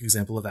a perfect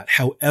example of that.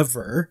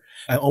 However,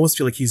 I almost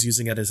feel like he's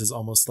using it as his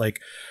almost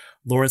like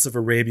Lawrence of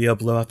Arabia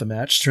blow out the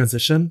match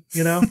transition,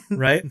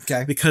 right?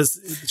 Okay.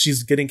 Because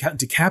she's getting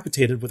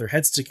decapitated with her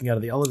head sticking out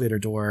of the elevator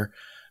door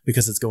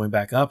because it's going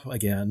back up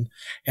again.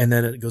 And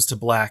then it goes to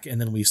black, and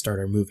then we start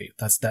our movie.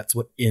 That's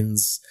what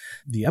ends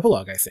the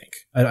epilogue, I think.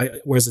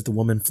 Or is it the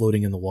woman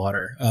floating in the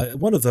water?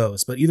 One of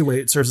those, but either way,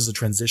 it serves as a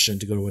transition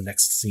to go to a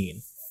next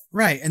scene.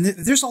 Right. And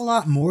there's a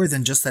lot more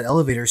than just that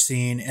elevator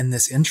scene in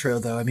this intro,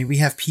 though. I mean, we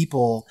have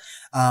people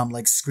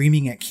like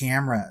screaming at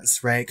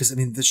cameras, right? Because, I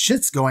mean, the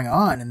shit's going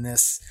on in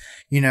this,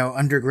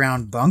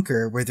 underground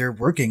bunker where they're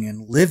working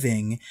and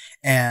living.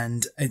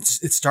 And it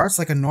starts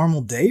like a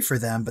normal day for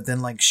them. But then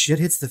like shit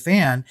hits the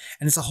fan.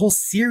 And it's a whole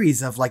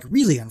series of like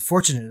really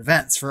unfortunate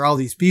events for all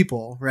these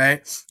people,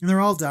 right? And they're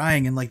all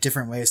dying in like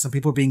different ways. Some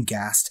people are being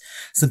gassed.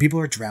 Some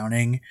people are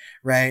drowning,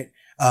 right?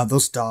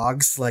 Those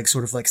dogs like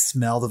sort of like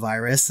smell the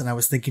virus. And I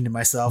was thinking to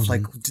myself,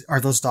 like,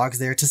 are those dogs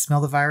there to smell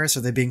the virus?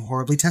 Are they being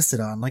horribly tested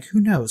on? Like, who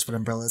knows what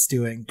Umbrella's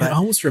doing? But it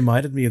almost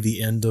reminded me of the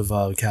end of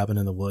Cabin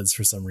in the Woods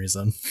for some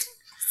reason.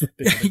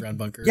 The underground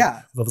bunker.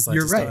 Yeah,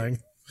 you're right. Dying.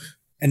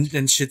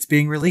 And shit's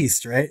being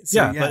released, right?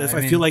 So, yeah, but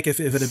I feel like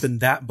if it had been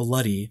that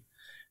bloody,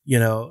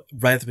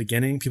 right at the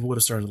beginning, people would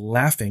have started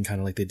laughing kind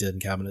of like they did in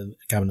Cabin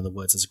in the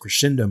Woods as a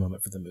crescendo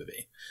moment for the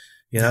movie.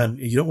 And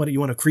you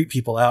want to creep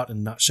people out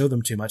and not show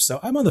them too much. So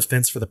I'm on the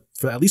fence for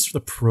at least for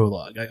the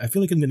prologue. I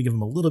feel like I'm going to give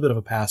them a little bit of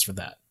a pass for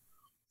that.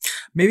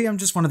 Maybe I'm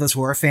just one of those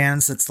horror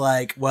fans that's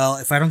like, well,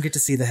 if I don't get to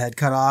see the head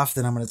cut off,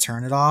 then I'm going to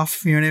turn it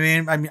off. You know what I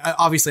mean? I mean,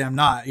 obviously I'm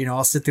not,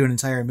 I'll sit through an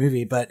entire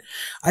movie, but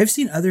I've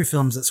seen other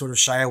films that sort of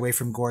shy away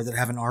from gore that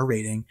have an R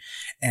rating,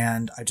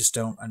 and I just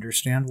don't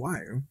understand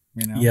why.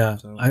 Yeah,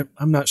 so.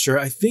 I'm not sure.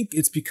 I think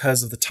it's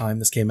because of the time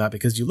this came out,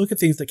 because you look at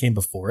things that came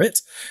before it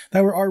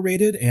that were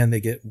R-rated and they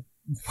get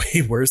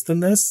way worse than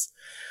this.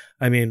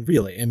 I mean,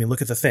 really,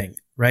 look at The Thing,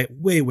 right?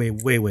 Way, way,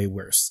 way, way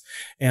worse.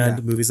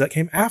 And movies that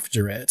came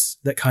after it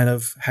that kind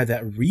of had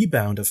that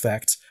rebound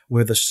effect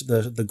where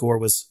the gore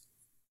was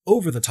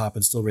over the top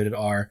and still rated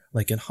R,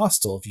 like in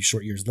Hostel a few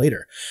short years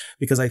later.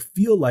 Because I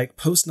feel like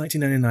post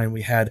 1999,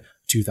 we had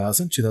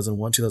 2000,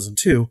 2001,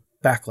 2002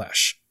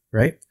 backlash,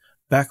 right?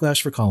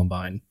 Backlash for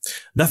Columbine.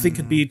 Nothing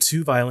could be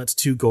too violent,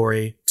 too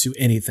gory, too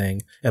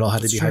anything. It all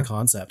had to be high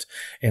concept.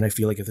 And I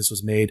feel like if this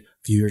was made a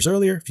few years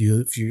earlier, a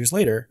few years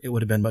later, it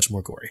would have been much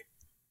more gory.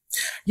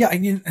 Yeah, I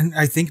mean, and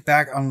I think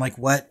back on like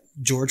what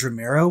George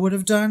Romero would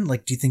have done.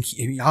 Like, do you think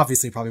he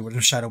obviously probably would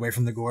have shied away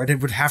from the gore? It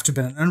would have to have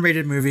been an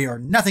unrated movie or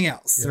nothing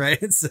else,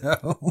 right?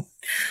 So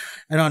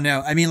I don't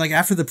know. I mean, like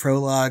after the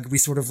prologue, we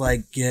sort of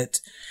like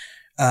get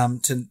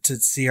to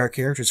see our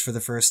characters for the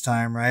first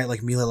time, right?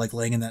 Like Mila like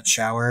laying in that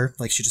shower,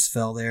 like she just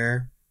fell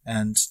there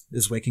and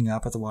is waking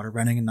up with the water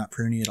running and not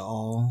pruny at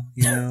all,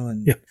 you know?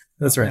 And yeah,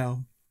 that's right.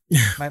 Know,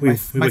 my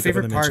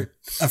favorite part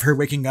of her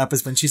waking up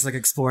is when she's like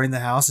exploring the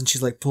house and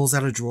she's like pulls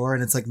out a drawer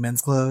and it's like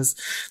men's clothes.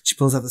 She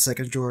pulls out the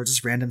second drawer,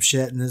 just random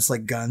shit, and there's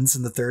like guns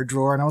in the third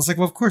drawer. And I was like,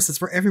 well, of course, that's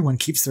where everyone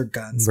keeps their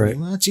guns. Right.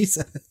 Mila.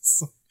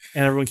 Jesus.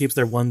 And everyone keeps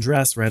their one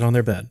dress right on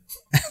their bed.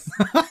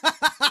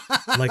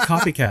 Like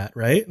Copycat,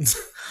 right?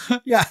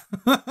 Yeah.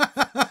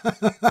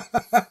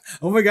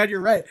 Oh my God, you're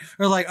right.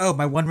 Or like, oh,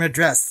 my one red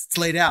dress, it's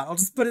laid out. I'll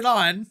just put it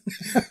on.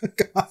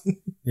 God.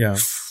 Yeah.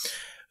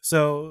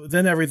 So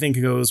then everything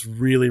goes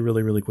really,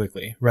 really, really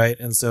quickly, right?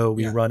 And so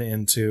we run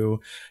into,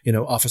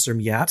 Officer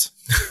Miat.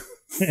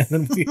 And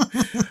then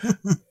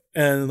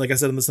and like I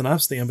said in the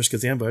synopsis, the ambush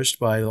gets ambushed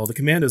by all the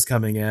commandos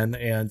coming in.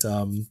 And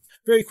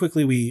very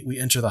quickly we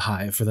enter the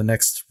hive for the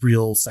next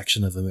real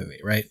section of the movie,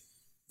 right?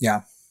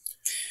 Yeah.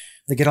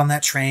 They get on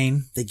that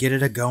train, they get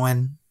it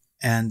a-going,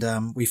 and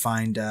we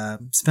find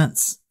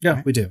Spence. Yeah,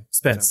 right? we do.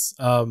 Spence.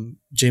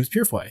 James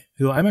Purefoy,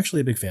 who I'm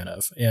actually a big fan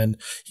of. And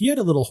he had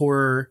a little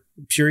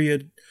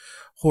period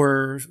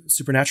horror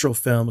supernatural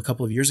film a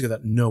couple of years ago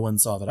that no one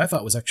saw that I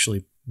thought was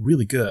actually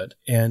really good.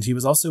 And he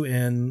was also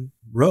in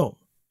Rome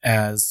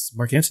as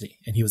Mark Antony,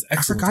 and he was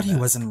excellent. I forgot he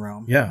was in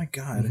Rome. Yeah. Oh my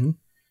God. Mm-hmm.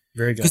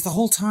 Very good. Because the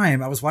whole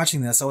time I was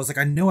watching this, I was like,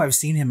 I know I've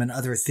seen him in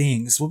other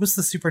things. What was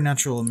the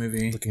supernatural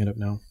movie? Looking it up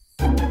now.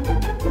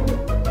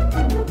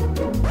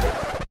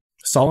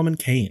 Solomon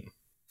Kane.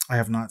 I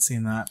have not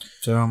seen that.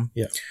 So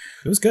yeah,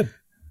 it was good.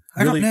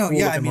 I don't know. Cool,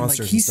 yeah, I mean, like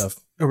he's stuff.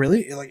 Oh,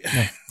 really? Like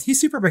he's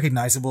super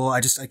recognizable.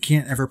 I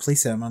can't ever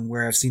place him on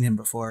where I've seen him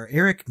before.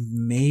 Eric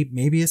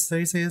maybe is how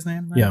you say his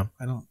name, right? Yeah.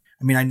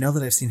 I mean, I know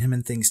that I've seen him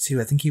in things too.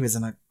 I think he was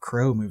in a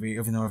Crow movie,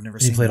 even though I've never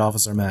seen him. He played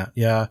Officer Matt.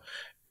 Yeah.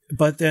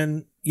 But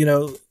then,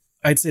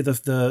 I'd say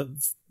the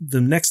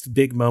next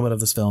big moment of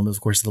this film is,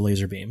 of course, the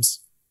laser beams.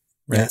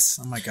 Right? Yes.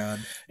 Oh my God.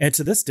 And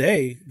to this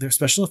day, their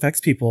special effects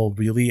people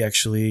really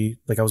actually,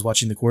 like I was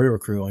watching the Corridor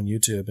Crew on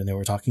YouTube and they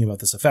were talking about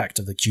this effect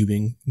of the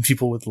cubing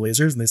people with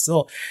lasers. And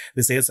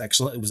they say it's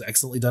excellent. It was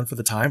excellently done for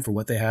the time for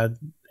what they had,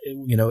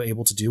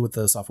 able to do with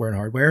the software and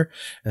hardware,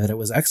 and that it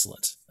was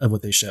excellent of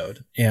what they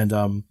showed. And,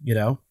 I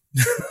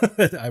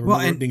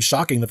remember it being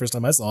shocking the first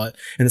time I saw it.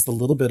 And it's a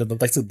little bit of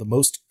the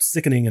most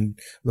sickening and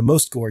the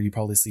most gore you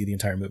probably see the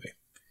entire movie.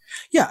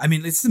 Yeah, I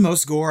mean, it's the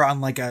most gore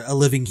on like a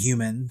living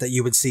human that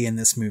you would see in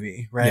this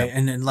movie, right? Yeah.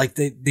 And like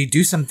they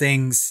do some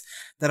things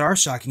that are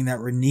shocking that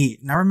were neat.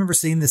 And I remember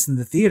seeing this in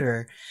the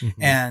theater,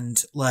 and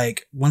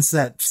like once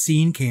that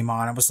scene came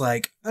on, I was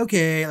like,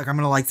 okay, like I'm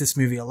gonna like this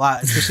movie a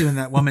lot, especially when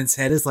that woman's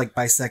head is like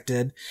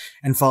bisected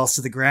and falls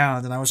to the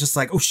ground. And I was just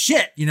like, oh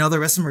shit, the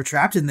rest of them are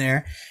trapped in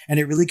there, and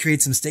it really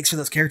creates some stakes for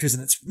those characters,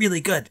 and it's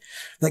really good.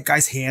 That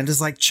guy's hand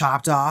is like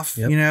chopped off,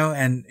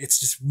 and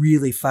it's just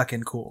really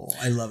fucking cool.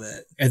 I love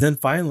it. And then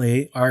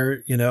finally,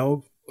 our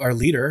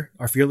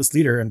fearless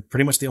leader, and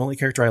pretty much the only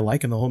character I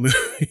like in the whole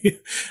movie,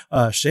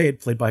 Shade,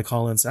 played by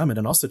Colin Salmon,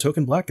 and also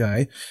token black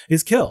guy,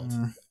 is killed.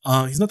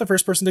 He's not the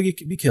first person to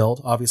be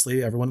killed.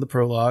 Obviously, everyone in the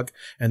prologue,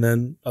 and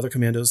then other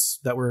commandos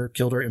that were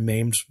killed or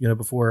maimed,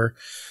 before,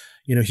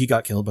 he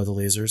got killed by the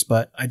lasers.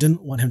 But I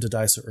didn't want him to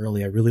die so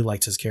early. I really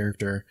liked his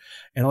character,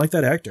 and I like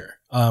that actor.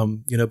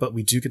 But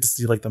we do get to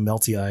see like the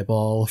melty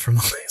eyeball from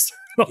the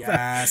laser.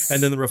 Yes.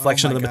 And then the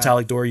reflection of the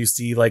metallic door, you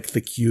see like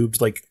the cubed,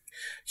 like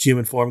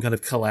human form kind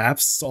of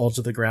collapse all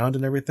to the ground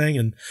and everything.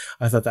 And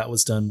I thought that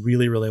was done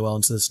really, really well.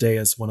 And to this day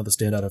is one of the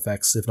standout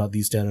effects, if not the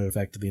standout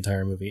effect of the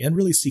entire movie, and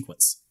really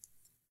sequence.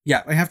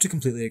 Yeah, I have to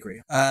completely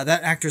agree.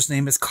 That actor's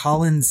name is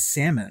Colin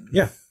Salmon.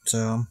 Yeah.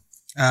 So,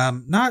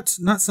 it's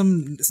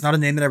not a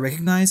name that I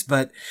recognize,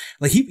 but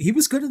like he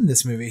was good in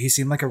this movie. He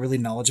seemed like a really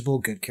knowledgeable,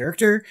 good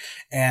character.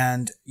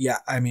 And yeah,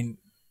 I mean,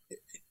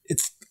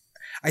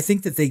 I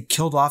think that they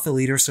killed off the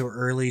leader so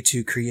early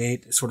to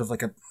create sort of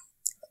like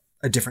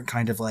a different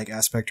kind of like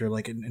aspect or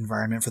like an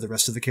environment for the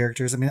rest of the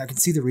characters. I mean, I can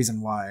see the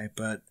reason why,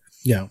 but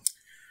yeah,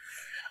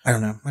 I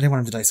don't know. I didn't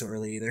want him to die so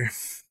early either.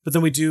 But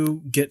then we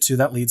do get to,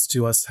 that leads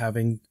to us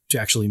having to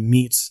actually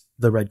meet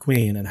the Red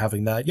Queen and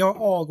having that, you're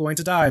all going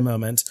to die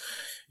moment,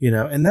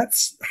 and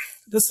that's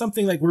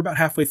something like we're about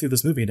halfway through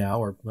this movie now,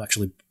 or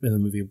actually in the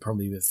movie,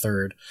 probably the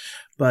third,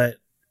 but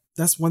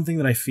that's one thing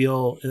that I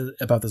feel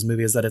about this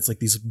movie is that it's like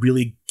these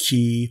really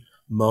key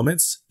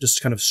moments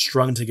just kind of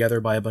strung together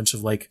by a bunch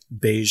of like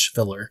beige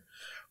filler,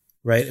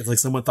 right? It's like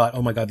someone thought,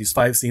 oh my God, these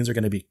 5 scenes are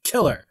going to be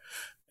killer.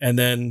 And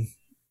then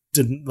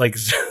didn't like,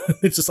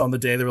 it's just on the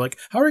day they were like,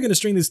 how are we going to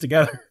string these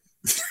together?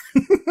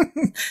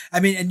 I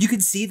mean, and you can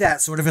see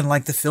that sort of in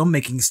like the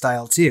filmmaking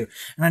style too.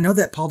 And I know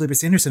that Paul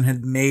W.S. Anderson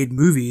had made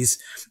movies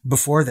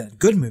before then,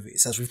 good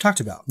movies, as we've talked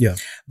about. Yeah.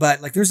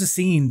 But like there's a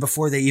scene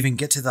before they even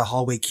get to the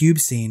hallway cube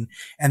scene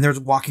and they're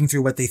walking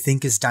through what they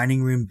think is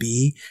dining room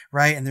B,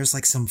 right? And there's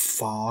like some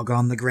fog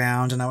on the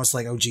ground. And I was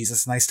like, oh,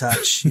 Jesus, nice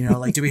touch. You know,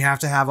 like, do we have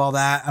to have all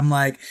that? I'm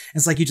like,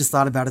 it's like you just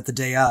thought about it the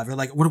day of. You're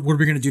like, what are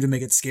we going to do to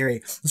make it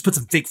scary? Let's put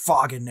some fake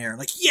fog in there.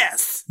 Like,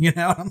 yes, you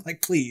know, I'm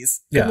like,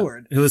 please. Good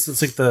Lord.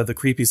 It's like the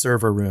creepy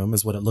server room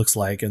is what it looks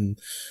like. And,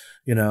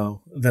 you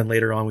know, then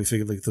later on we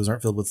figured like those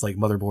aren't filled with like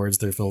motherboards.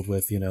 They're filled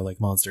with, you know, like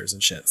monsters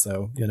and shit.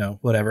 So, you know,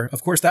 whatever.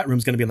 Of course, that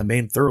room's going to be in the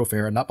main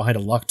thoroughfare and not behind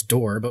a locked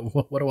door. But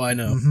what do I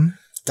know? Mm-hmm.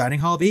 Dining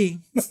hall B.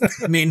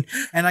 I mean,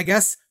 and I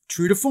guess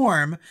true to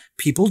form,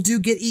 people do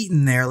get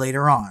eaten there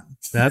later on.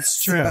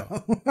 That's true.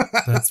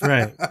 That's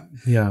right.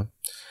 Yeah.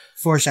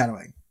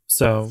 Foreshadowing.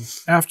 So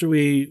after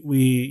we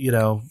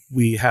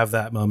have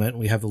that moment,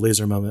 we have the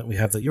laser moment, we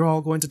have the you're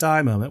all going to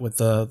die moment with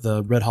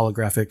the red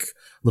holographic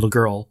little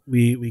girl.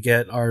 We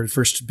get our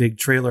first big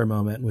trailer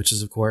moment, which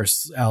is of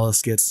course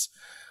Alice gets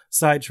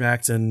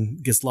sidetracked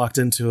and gets locked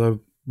into a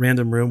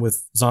random room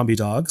with zombie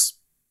dogs,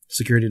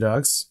 security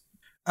dogs.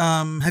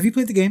 Have you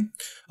played the game?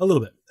 A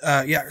little bit.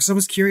 Yeah. So I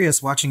was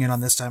curious watching it on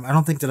this time. I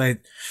don't think that I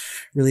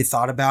really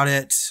thought about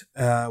it,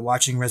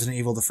 watching Resident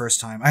Evil the first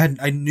time.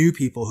 I knew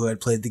people who had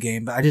played the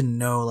game, but I didn't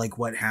know like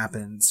what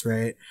happens.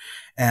 Right.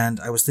 And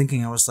I was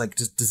thinking, I was like,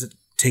 does it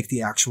take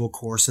the actual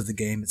course of the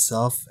game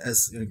itself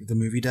as the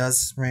movie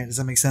does? Right. Does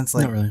that make sense?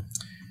 Like, not really.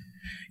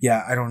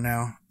 Yeah. I don't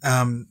know.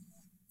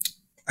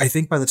 I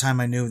think by the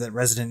time I knew that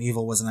Resident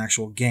Evil was an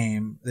actual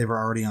game, they were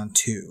already on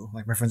 2.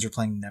 Like my friends were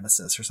playing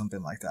Nemesis or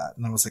something like that.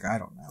 And I was like, I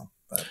don't know.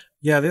 But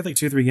yeah, they had like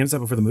 2 or 3 games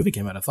out before the movie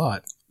came out, I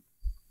thought.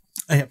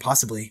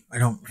 Possibly. I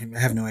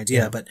have no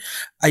idea. Yeah. But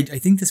I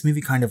think this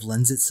movie kind of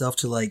lends itself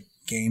to like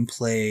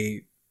gameplay,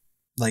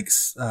 like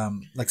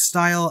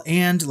style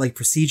and like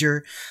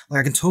procedure.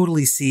 Like I can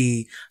totally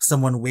see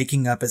someone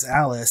waking up as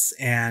Alice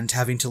and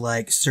having to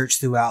like search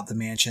throughout the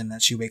mansion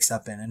that she wakes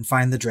up in and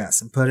find the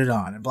dress and put it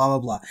on and blah, blah,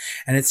 blah.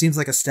 And it seems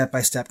like a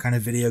step-by-step kind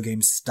of video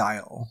game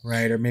style,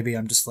 right? Or maybe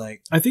I'm just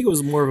like... I think it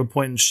was more of a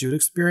point and shoot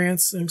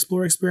experience and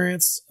explore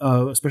experience,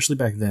 especially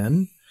back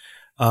then.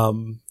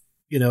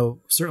 You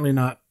know, certainly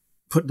not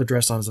putting the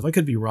dress on and stuff. I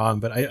could be wrong,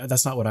 but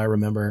that's not what I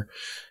remember,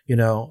 you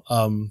know.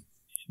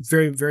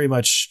 Very, very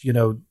much, you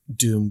know,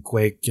 Doom,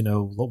 Quake, you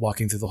know,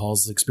 walking through the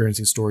halls,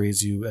 experiencing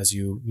stories as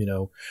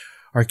you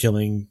are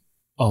killing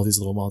all these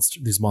little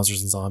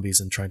monsters and zombies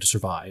and trying to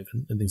survive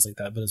and things like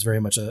that. But it's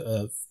very much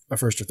a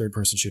first or third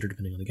person shooter,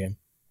 depending on the game.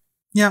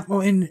 Yeah.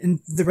 Well, and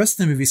the rest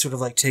of the movie sort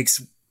of like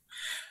takes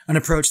an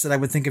approach that I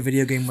would think a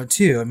video game would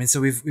too. I mean, so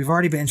we've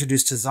already been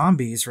introduced to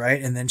zombies,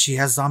 right? And then she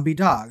has zombie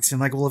dogs. And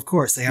like, well, of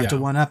course they have to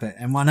one up it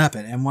and one up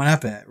it and one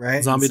up it,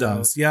 right? Zombie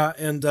dogs. Yeah.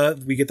 And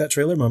we get that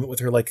trailer moment with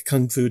her like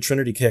Kung Fu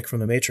Trinity kick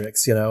from the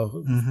Matrix, you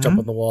know, jump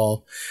on the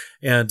wall.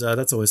 And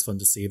that's always fun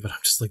to see, but I'm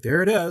just like,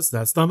 there it is.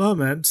 That's the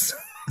moment.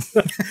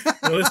 It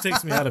always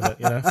takes me out of it,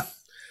 you know?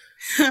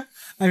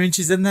 I mean,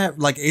 she's in that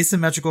like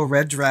asymmetrical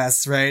red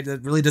dress, right?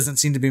 That really doesn't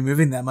seem to be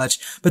moving that much.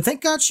 But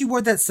thank God she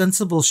wore that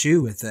sensible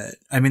shoe with it.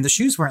 I mean, the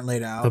shoes weren't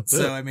laid out.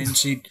 So, I mean,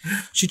 she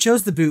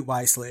chose the boot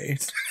wisely.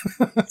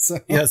 So,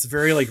 yeah, it's a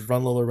very like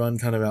Run Lola Run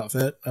kind of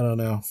outfit. I don't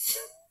know.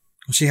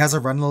 She has a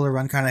Run Lola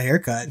Run kind of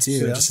haircut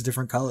too, just a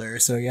different color.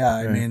 So yeah,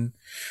 I mean,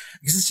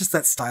 I guess it's just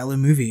that style of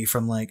movie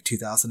from like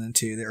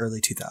 2002, the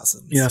early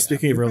 2000s. Yeah,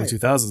 speaking of early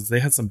 2000s, they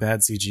had some bad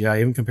CGI,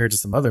 even compared to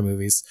some other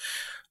movies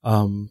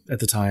at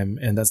the time,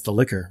 and that's the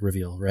liquor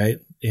reveal, right?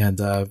 And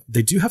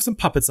they do have some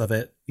puppets of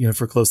it, you know,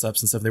 for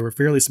close-ups and stuff. They were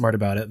fairly smart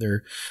about it.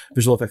 Their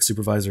visual effects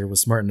supervisor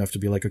was smart enough to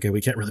be like, okay, we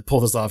can't really pull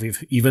this off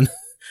even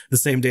the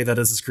same day that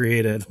this is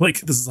created.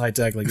 Like, this is high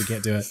tech, like we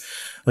can't do it.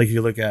 Like, if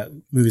you look at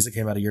movies that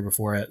came out a year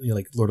before it, you know,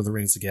 like Lord of the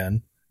Rings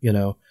again, you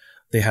know,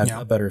 they had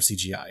a better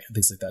CGI and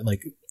things like that,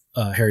 like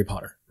Harry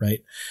Potter, right?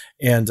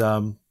 And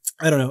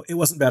I don't know. It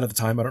wasn't bad at the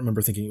time. I don't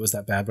remember thinking it was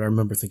that bad, but I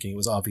remember thinking it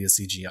was obvious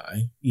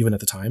CGI, even at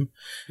the time.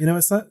 You know,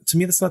 it's not, to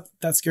me, that's not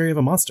that scary of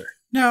a monster.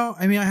 No,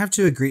 I mean, I have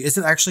to agree. Is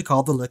it actually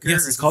called the Licker?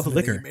 Yes, it's called the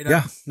Licker.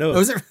 Yeah. No.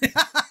 Oh, is it?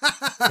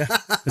 Yeah,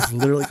 it's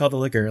literally called the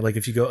Licker. Like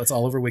if you go, it's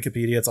all over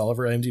Wikipedia. It's all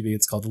over IMDb.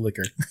 It's called the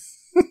Licker.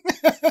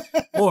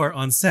 Or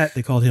on set,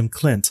 they called him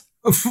Clint.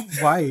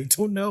 Why? I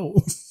don't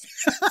know.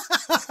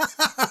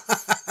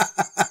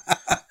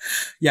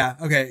 Yeah.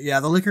 Okay. Yeah.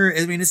 The Licker.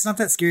 I mean, it's not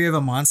that scary of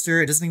a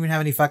monster. It doesn't even have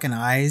any fucking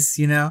eyes,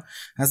 you know, it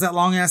has that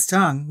long ass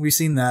tongue. We've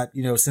seen that,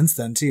 you know, since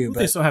then too, Well, but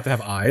they still have to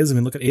have eyes. I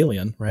mean, look at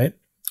Alien, right?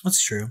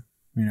 that's true.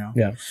 You know,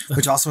 Yeah.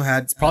 which also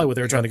had It's probably what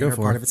they were trying to go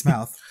for. part of its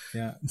mouth.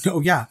 Yeah.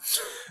 Oh yeah.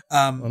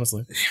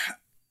 Honestly.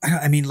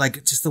 I mean,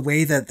 like just the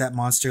way that that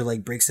monster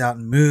like breaks out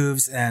and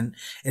moves, and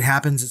it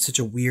happens at such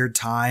a weird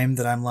time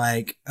that I'm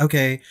like,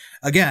 okay,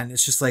 again,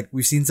 it's just like,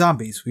 we've seen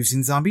zombies, we've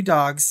seen zombie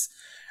dogs.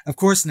 Of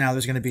course, now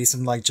there's going to be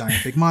some like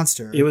giant big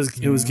monster. It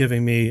was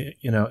giving me,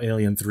 you know,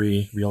 Alien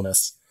 3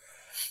 realness.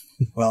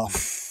 Well,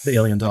 The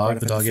alien dog, right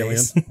the up in dog the alien.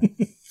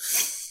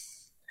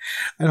 face.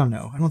 I don't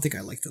know. I don't think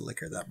I like the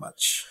liquor that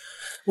much.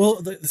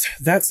 Well,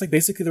 that's like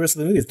basically the rest of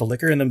the movie. It's the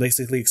liquor and then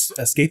basically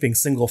escaping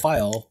single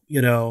file,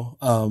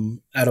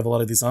 out of a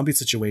lot of these zombie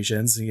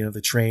situations,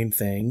 the train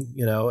thing,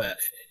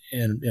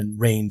 and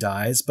Rain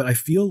dies. But I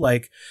feel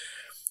like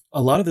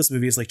a lot of this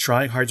movie is like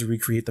trying hard to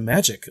recreate the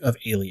magic of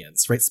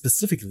aliens, right?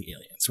 Specifically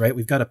aliens, right?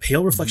 We've got a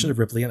pale reflection of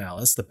Ripley and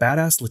Alice, the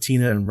badass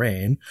Latina and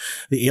Rain,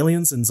 the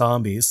aliens and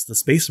zombies, the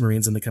space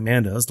marines and the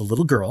commandos, the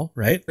little girl,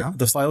 right? Yeah.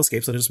 The file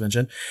escapes that I just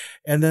mentioned.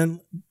 And then,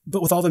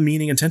 but with all the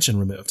meaning and tension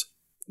removed.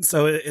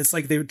 So it's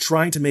like they were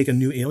trying to make a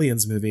new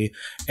Aliens movie,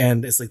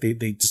 and it's like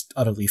they just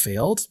utterly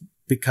failed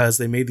because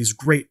they made these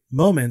great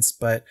moments,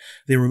 but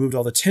they removed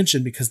all the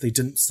tension because they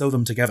didn't sew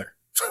them together.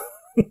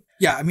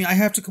 Yeah, I mean, I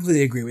have to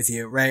completely agree with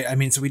you, right? I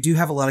mean, so we do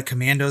have a lot of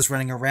commandos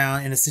running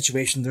around in a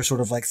situation they're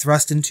sort of like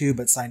thrust into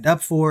but signed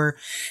up for,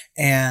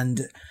 and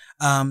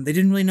they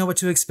didn't really know what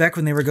to expect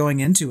when they were going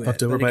into it.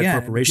 Fucked over by a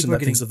corporation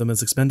that thinks of them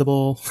as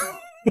expendable.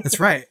 That's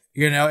right.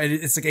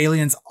 It's like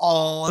aliens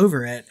all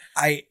over it.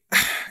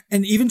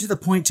 And even to the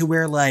point to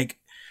where like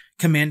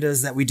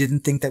commandos that we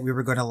didn't think that we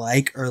were going to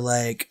like or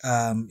like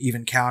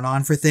even count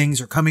on for things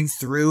are coming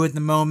through at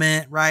the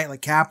moment, right?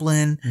 Like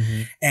Kaplan.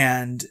 Mm-hmm.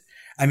 And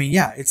I mean,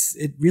 yeah,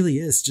 it really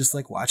is just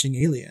like watching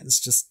Aliens,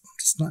 just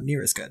not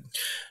near as good.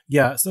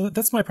 Yeah, so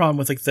that's my problem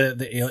with like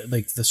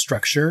the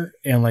structure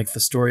and like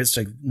the story is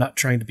like not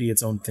trying to be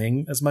its own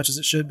thing as much as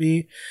it should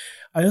be.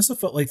 I also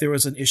felt like there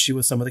was an issue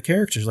with some of the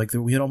characters. Like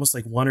we had almost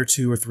like one or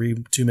two or three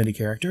too many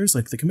characters.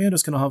 Like the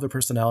commandos can all have their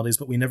personalities,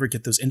 but we never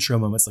get those intro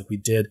moments like we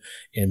did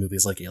in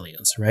movies like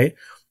Aliens, right?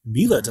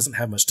 Mila doesn't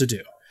have much to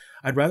do.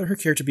 I'd rather her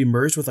character be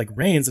merged with like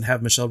Rain's and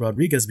have Michelle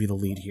Rodriguez be the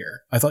lead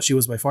here. I thought she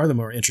was by far the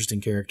more interesting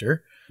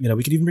character.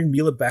 We could even bring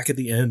Mila back at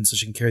the end so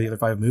she can carry the other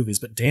 5 movies,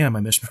 but damn, I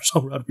miss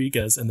Michelle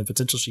Rodriguez and the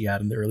potential she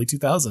had in the early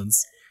 2000s.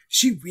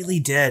 She really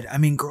did. I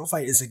mean, Girl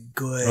Fight is a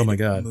good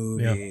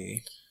movie.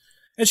 Yeah.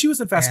 And she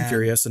was in Fast and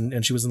Furious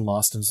and she was in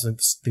Lost and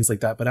things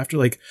like that. But after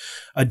like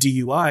a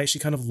DUI, she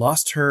kind of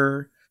lost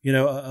her,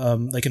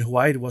 like in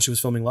Hawaii while she was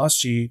filming Lost,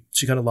 she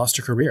kind of lost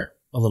her career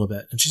a little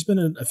bit. And she's been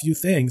in a few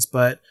things,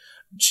 but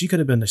she could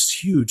have been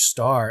this huge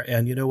star.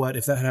 And you know what?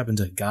 If that had happened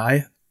to a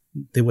guy,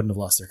 they wouldn't have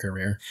lost their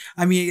career.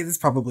 I mean, that's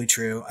probably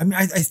true. I mean,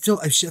 I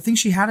think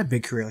she had a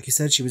big career. Like you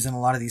said, she was in a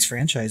lot of these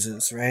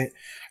franchises, right?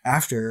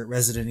 After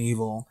Resident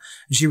Evil.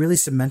 And she really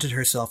cemented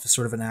herself as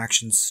sort of an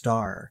action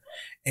star.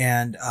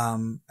 And,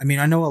 I mean,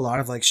 I know a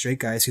lot of like straight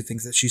guys who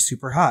think that she's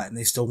super hot and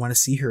they still want to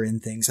see her in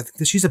things. I think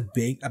that she's a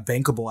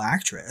bankable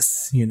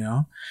actress,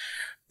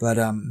 but,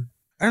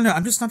 I don't know.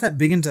 I'm just not that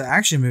big into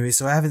action movies,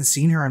 so I haven't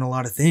seen her in a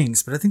lot of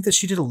things, but I think that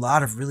she did a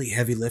lot of really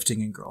heavy lifting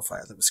in Girl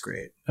Fight. That was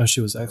great. Oh,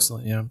 she was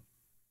excellent. Yeah.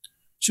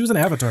 She was in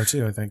Avatar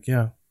too, I think.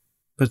 Yeah.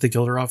 But they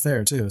killed her off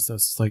there too. So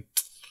it's like,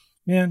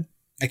 man.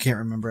 I can't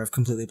remember. I've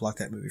completely blocked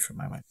that movie from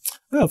my mind.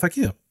 Oh, fuck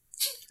you.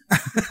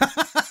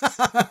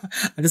 I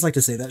just like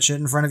to say that shit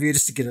in front of you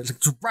just to get it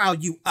to rile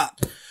you up.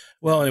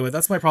 Well, anyway,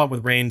 that's my problem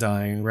with Rain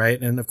dying,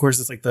 right? And of course,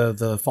 it's like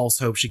the false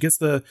hope. She gets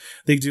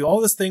they do all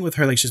this thing with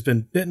her, like she's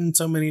been bitten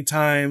so many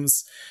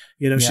times.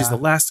 She's the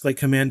last like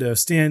commando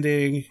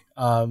standing.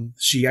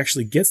 She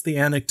actually gets the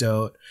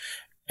anecdote,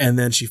 and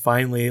then she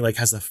finally like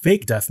has a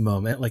fake death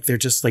moment. Like they're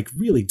just like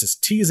really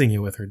just teasing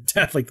you with her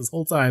death like this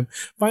whole time.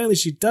 Finally,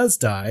 she does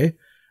die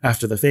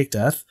after the fake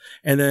death,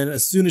 and then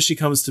as soon as she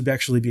comes to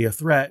actually be a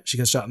threat, she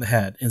gets shot in the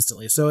head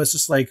instantly. So it's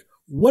just like,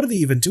 what are they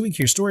even doing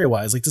here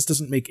story-wise? Like, this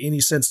doesn't make any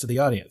sense to the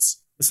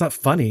audience. It's not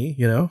funny,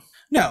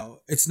 No,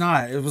 it's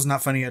not. It was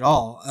not funny at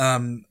all. I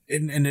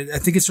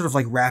think it's sort of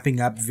like wrapping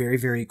up very,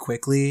 very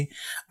quickly.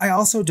 I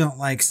also don't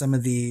like some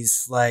of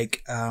these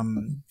like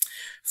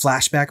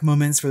flashback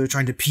moments where they're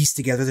trying to piece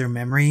together their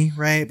memory,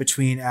 right,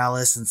 between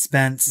Alice and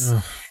Spence.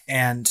 Ugh.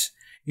 And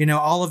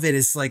all of it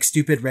is like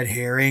stupid red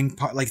herring,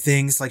 like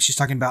things like she's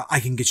talking about, I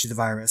can get you the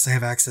virus. I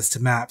have access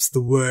to maps,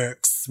 the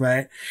works,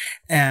 right?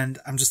 And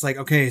I'm just like,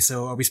 okay,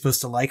 so are we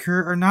supposed to like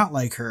her or not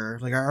like her?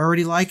 Like, I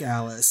already like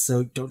Alice,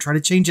 so don't try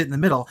to change it in the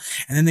middle.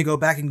 And then they go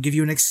back and give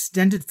you an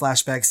extended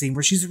flashback scene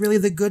where she's really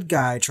the good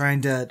guy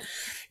trying to,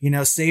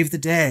 save the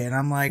day. And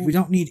I'm like, we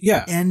don't need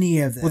any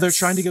of this. Well, they're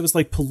trying to give us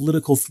like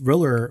political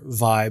thriller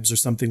vibes or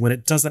something when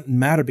it doesn't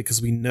matter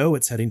because we know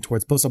it's heading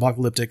towards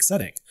post-apocalyptic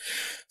setting.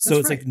 So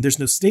it's like, there's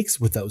no stakes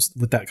with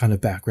that kind of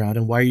background.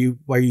 And why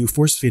are you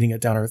force feeding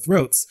it down our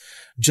throats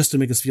just to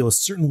make us feel a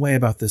certain way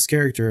about this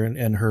character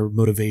and her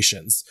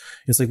motivations?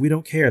 It's like, we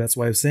don't care. That's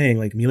why I'm saying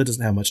like Mila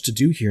doesn't have much to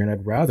do here. And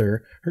I'd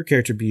rather her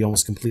character be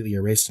almost completely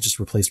erased and just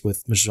replaced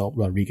with Michelle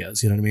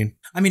Rodriguez. You know what I mean?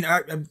 I mean,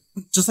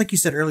 just like you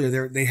said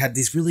earlier, they had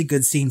these really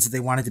good scenes that they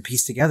wanted to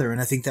piece together.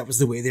 And I think that was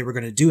the way they were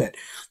going to do it.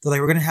 So they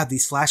were going to have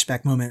these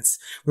flashback moments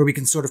where we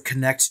can sort of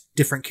connect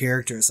different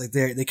characters. Like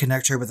they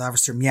connect her with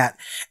Officer Miet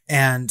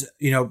and,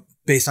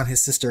 based on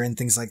his sister and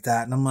things like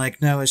that. And I'm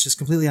like, no, it's just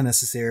completely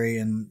unnecessary.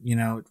 And,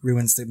 it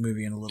ruins the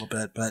movie in a little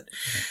bit. But,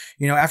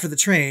 after the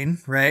train,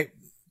 right?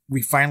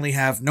 we finally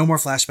have no more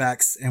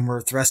flashbacks and we're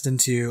thrust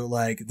into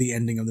like the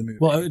ending of the movie.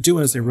 Well, I do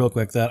want to say real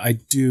quick that I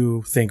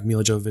do think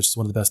Mila Jovovich is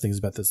one of the best things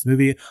about this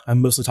movie.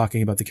 I'm mostly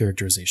talking about the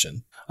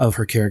characterization of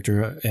her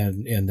character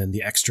and then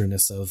the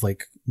extraness of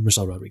like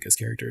Michelle Rodriguez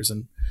characters.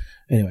 And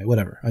anyway,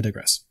 whatever. I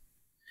digress.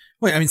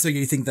 Wait, I mean, so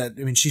you think that,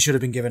 I mean, she should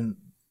have been given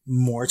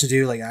more to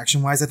do, like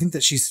action wise? I think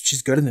that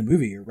she's good in the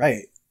movie. You're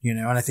right. You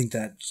know, and I think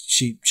that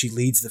she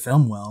leads the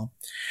film well.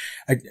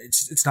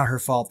 It's not her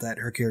fault that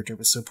her character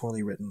was so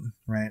poorly written,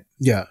 right?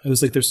 Yeah, it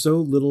was like there's so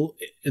little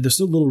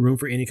room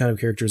for any kind of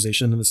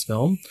characterization in this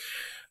film.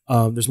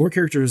 There's more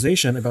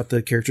characterization about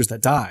the characters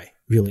that die,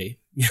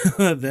 really,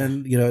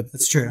 than, you know,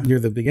 that's true.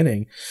 Near the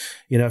beginning.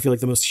 You know, I feel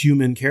like the most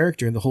human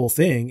character in the whole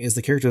thing is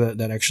the character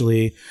that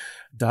actually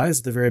dies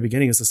at the very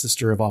beginning, is the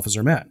sister of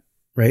Officer Matt.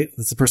 Right?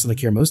 That's the person I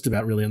care most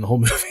about really in the whole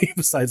movie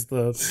besides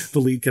the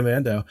lead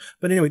commando.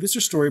 But anyway, these are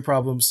story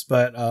problems,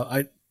 but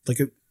I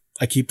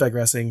keep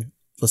digressing.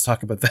 Let's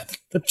talk about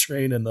the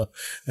train and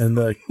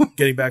the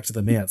getting back to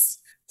the manse.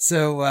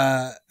 So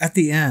at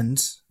the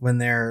end, when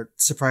they're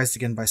surprised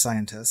again by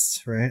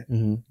scientists, right?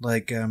 Mm-hmm.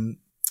 Like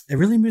it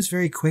really moves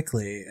very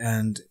quickly,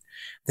 and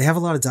they have a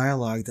lot of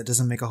dialogue that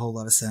doesn't make a whole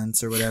lot of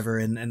sense or whatever,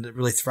 and it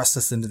really thrusts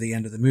us into the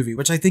end of the movie,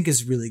 which I think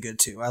is really good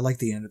too. I like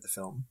the end of the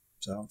film.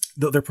 So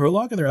their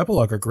prologue and their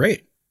epilogue are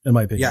great, in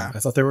my opinion. Yeah. I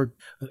thought they were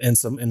in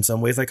some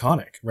ways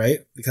iconic, right?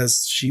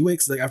 Because she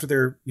wakes, like, after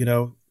they're, you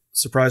know,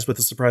 surprised with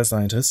the surprise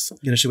scientists,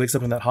 you know, she wakes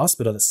up in that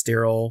hospital, that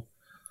sterile,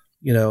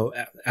 you know,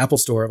 Apple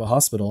store of a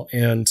hospital,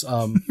 and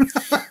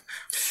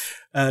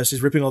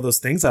she's ripping all those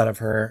things out of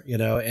her, you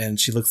know, and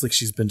she looks like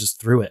she's been just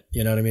through it.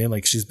 You know what I mean?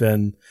 Like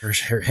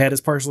her head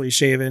is partially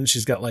shaven.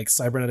 She's got like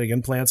cybernetic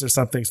implants or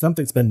something.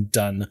 Something's been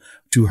done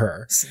to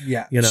her.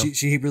 Yeah. You know,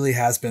 she really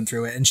has been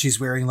through it, and she's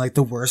wearing like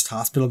the worst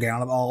hospital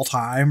gown of all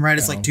time, right?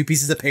 It's like 2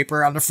 pieces of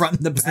paper on the front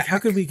and the back. Like, how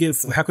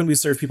can we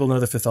serve people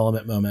another Fifth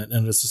Element moment?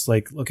 And it's just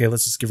like, okay,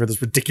 let's just give her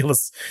this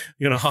ridiculous,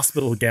 you know,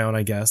 hospital gown,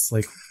 I guess.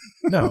 Like,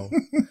 no.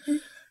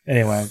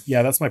 Anyway,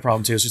 yeah, that's my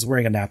problem too. She's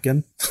wearing a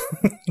napkin.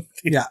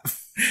 Yeah.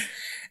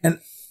 And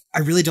I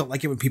really don't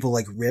like it when people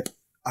like rip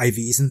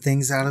IVs and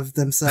things out of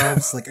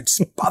themselves. Like, it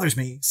just bothers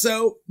me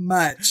so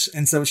much.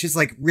 And so she's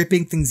like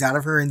ripping things out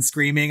of her and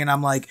screaming. And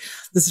I'm like,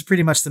 this is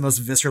pretty much the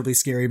most viscerally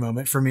scary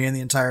moment for me in the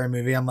entire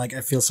movie. I'm like,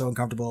 I feel so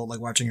uncomfortable like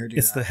watching her do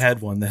It's that. the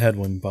head one. The head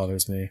one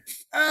bothers me.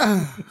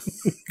 Oh,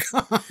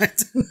 God.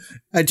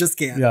 I just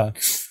can't. Yeah.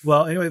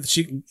 Well, anyway,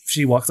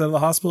 she walks out of the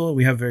hospital.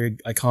 We have a very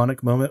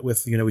iconic moment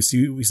with, you know, we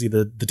see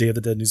the Day of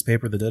the Dead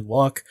newspaper, The Dead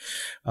Walk.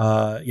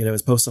 You know,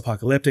 it's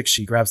post-apocalyptic.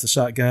 She grabs the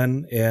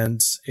shotgun,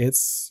 and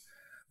it's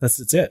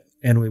it.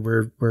 And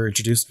we're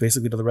introduced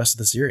basically to the rest of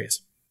the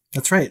series.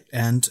 That's right.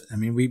 And I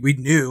mean, we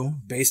knew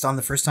based on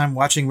the first time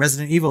watching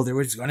Resident Evil, there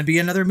was going to be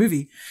another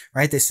movie,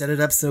 right? They set it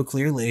up so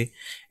clearly.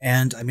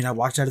 And I mean, I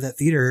walked out of that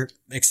theater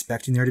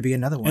expecting there to be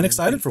another one. And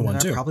excited for one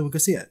too. I probably would go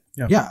see it.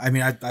 Yeah. Yeah. I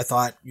mean, I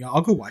thought, you know,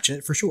 I'll go watch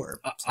it for sure.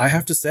 I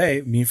have to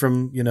say, me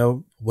from, you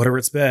know, whatever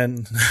it's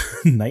been,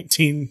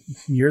 19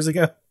 years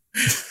ago,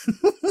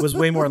 was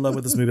way more in love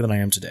with this movie than I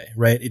am today,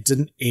 right? It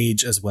didn't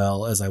age as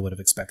well as I would have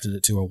expected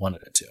it to or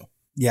wanted it to.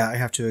 Yeah, I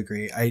have to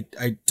agree. I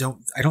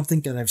don't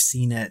think that I've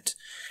seen it.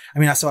 I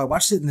mean, so I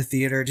watched it in the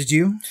theater. Did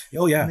you?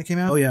 Oh yeah, when it came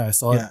out. Oh yeah, I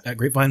saw it at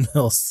Grapevine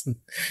Mills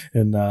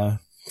in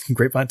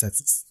Grapevine,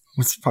 Texas.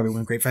 Which probably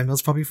when Grapevine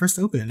Mills probably first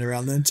opened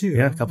around then too.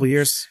 Yeah, a couple of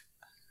years.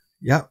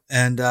 Yeah,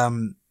 and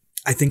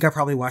I think I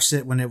probably watched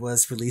it when it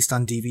was released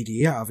on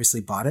DVD. I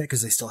obviously bought it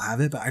because they still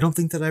have it, but I don't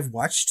think that I've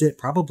watched it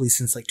probably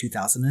since like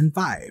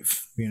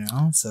 2005. You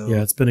know, so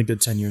yeah, it's been a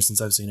good 10 years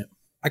since I've seen it.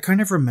 I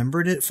kind of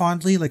remembered it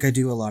fondly, like I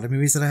do a lot of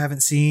movies that I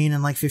haven't seen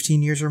in like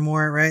 15 years or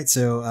more, right?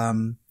 So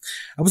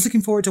I was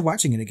looking forward to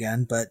watching it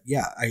again, but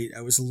yeah,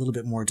 I was a little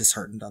bit more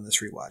disheartened on this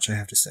rewatch, I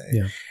have to say.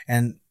 Yeah.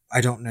 And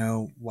I don't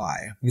know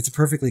why. It's a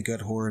perfectly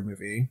good horror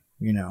movie,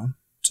 you know?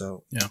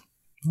 So yeah,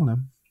 I don't know.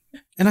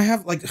 And I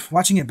have like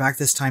watching it back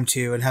this time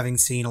too, and having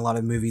seen a lot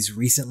of movies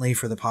recently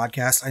for the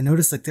podcast, I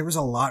noticed like there was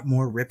a lot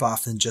more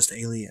ripoff than just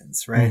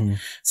Aliens, right? Mm-hmm.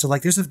 So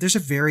like there's a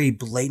very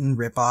blatant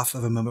ripoff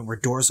of a moment where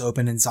doors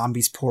open and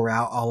zombies pour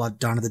out, a la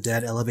Dawn of the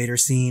Dead elevator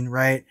scene,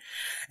 right?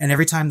 And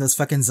every time those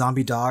fucking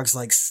zombie dogs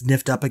like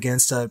sniffed up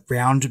against a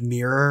round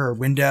mirror or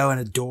window and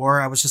a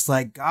door, I was just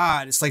like,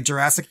 God, it's like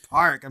Jurassic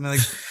Park. I mean,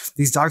 like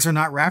these dogs are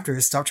not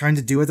raptors. Stop trying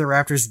to do what the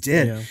raptors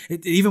did. Yeah.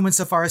 It even went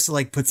so far as to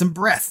like put some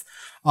breath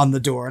on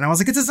the door. And I was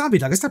like, it's a zombie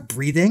dog. It's not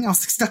breathing. I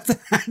was like, stop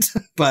that.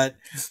 But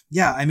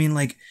yeah, I mean,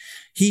 like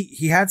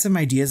he had some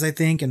ideas, I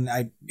think. And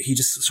he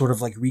just sort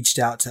of like reached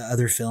out to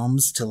other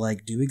films to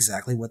like do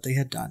exactly what they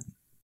had done.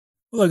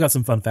 Well, I got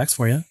some fun facts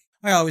for you.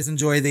 I always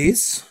enjoy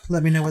these.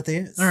 Let me know what they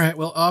is. All right.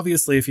 Well,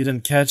 obviously, if you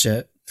didn't catch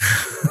it,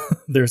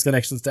 there's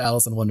connections to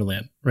Alice in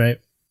Wonderland, right?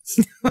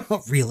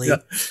 Oh, really? Yeah.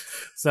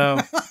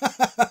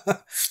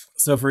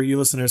 So for you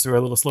listeners who are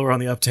a little slower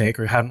on the uptake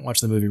or haven't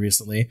watched the movie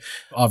recently,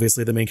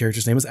 obviously the main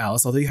character's name is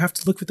Alice, although you have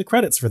to look at the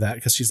credits for that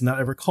because she's not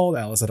ever called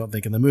Alice, I don't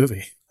think, in the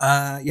movie.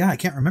 Yeah, I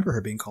can't remember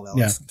her being called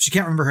Alice. Yeah. She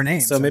can't remember her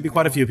name. So maybe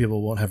quite a few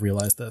people won't have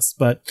realized this.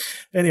 But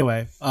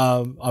anyway,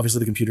 obviously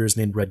the computer is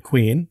named Red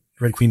Queen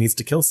Red Queen needs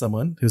to kill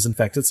someone who's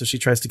infected, so she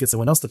tries to get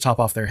someone else to chop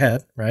off their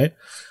head, right?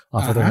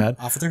 Off of their head.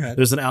 Off of their head.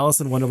 There's an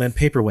Alice in Wonderland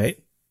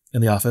paperweight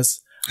in the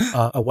office.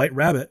 A white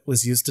rabbit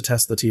was used to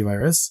test the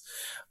T-virus.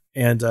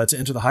 And to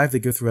enter the hive, they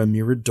go through a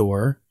mirrored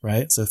door,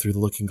 right? So through the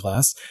looking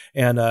glass.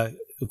 And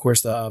of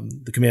course,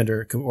 the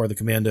commander or the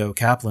commando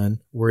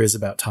Kaplan worries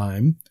about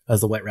time,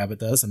 as the White Rabbit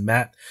does. And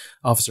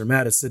Officer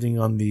Matt is sitting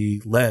on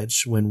the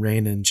ledge when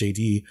Rain and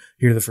JD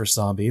hear the first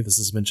zombie. This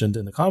is mentioned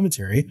in the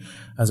commentary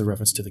as a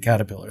reference to the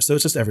caterpillar. So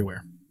it's just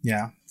everywhere.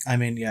 Yeah. I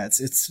mean, yeah,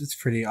 it's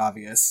pretty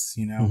obvious,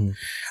 you know.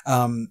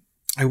 Mm-hmm.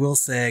 I will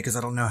say, because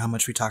I don't know how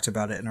much we talked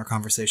about it in our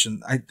conversation,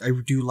 I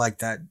do like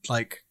that,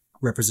 like,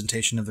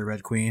 representation of the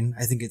Red Queen.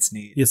 I think it's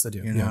neat. Yes, I do.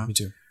 You know? Yeah, me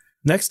too.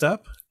 Next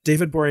up,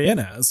 David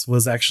Boreanaz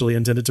was actually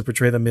intended to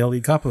portray the male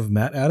lead cop of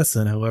Matt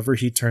Addison. However,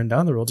 he turned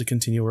down the role to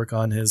continue work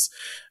on his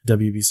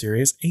WB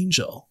series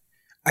Angel.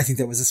 I think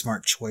that was a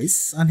smart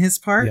choice on his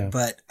part,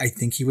 but I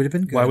think he would have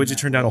been good. Why would you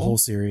turn down a whole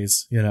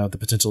series? You know, the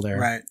potential there.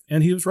 Right.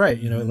 And he was right.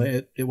 You know,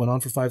 it went on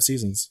for 5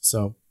 seasons.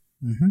 So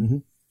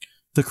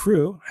the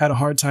crew had a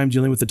hard time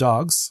dealing with the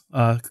dogs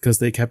because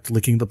they kept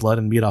licking the blood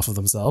and meat off of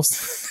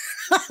themselves.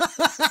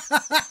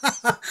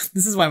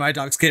 This is why my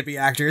dogs can't be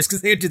actors,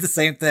 because they would do the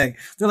same thing.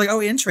 They're like,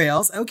 oh,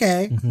 entrails.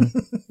 Okay.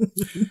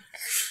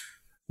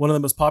 One of the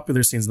most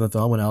popular scenes in the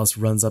film, when Alice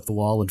runs up the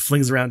wall and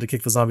flings around to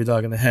kick the zombie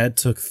dog in the head,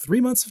 took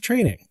 3 months of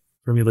training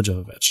for Mila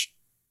Jovovich.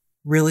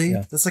 Really?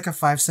 Yeah. That's like a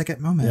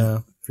 5-second moment. Yeah,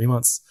 3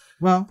 months.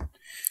 Well,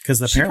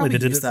 because apparently they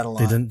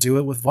didn't do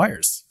it with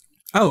wires.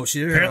 Oh,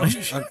 she did.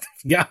 Apparently.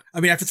 Yeah. I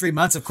mean, after 3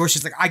 months, of course,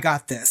 she's like, I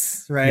got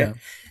this. Right. Yeah.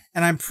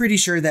 And I'm pretty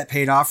sure that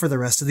paid off for the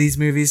rest of these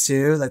movies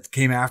too, that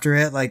came after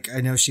it. Like, I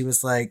know she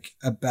was like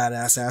a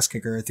badass ass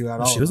kicker throughout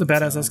all of them. She was a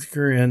badass ass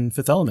kicker in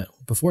Fifth Element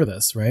before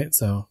this, right?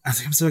 So I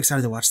think I'm so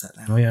excited to watch that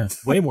now. Oh yeah,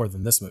 way more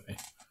than this movie.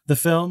 The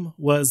film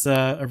was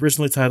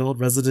originally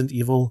titled Resident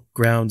Evil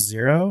Ground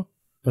Zero,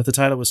 but the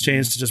title was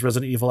changed to just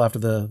Resident Evil after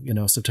the,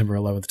 September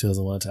 11th,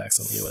 2001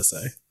 attacks on the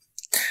USA.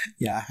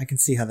 Yeah, I can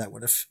see how that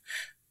would have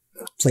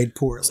played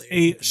poorly.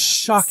 A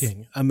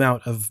shocking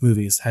amount of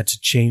movies had to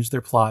change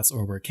their plots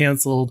or were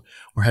canceled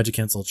or had to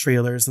cancel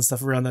trailers and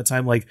stuff around that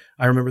time. Like,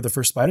 I remember the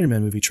first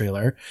Spider-Man movie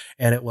trailer,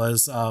 and it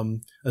was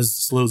a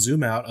slow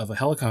zoom out of a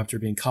helicopter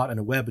being caught in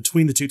a web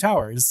between the two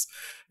towers.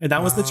 And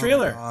that was the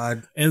trailer.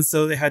 God. And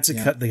so they had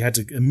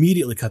to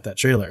immediately cut that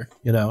trailer,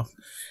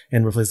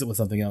 and replace it with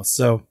something else.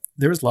 So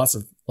there was lots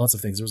of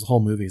things. There was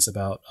whole movies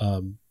about,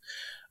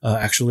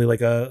 actually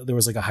there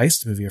was a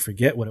heist movie. I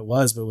forget what it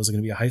was, but it was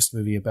going to be a heist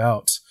movie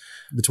about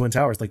the Twin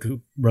Towers, like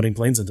running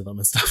planes into them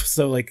and stuff.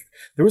 So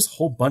there was a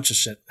whole bunch of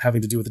shit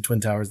having to do with the Twin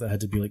Towers that had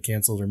to be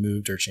canceled or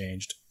moved or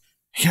changed.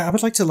 Yeah, I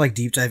would like to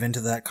deep dive into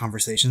that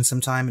conversation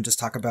sometime and just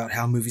talk about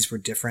how movies were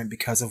different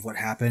because of what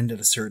happened at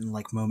a certain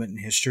moment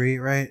in history,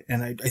 right?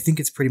 And I think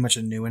it's pretty much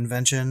a new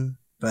invention,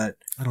 but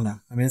I don't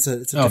know. I mean, it's a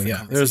different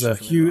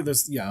conversation.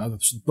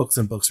 There's books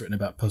and books written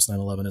about post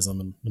 9/11ism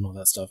and all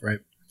that stuff,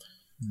 right?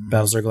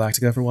 Battlestar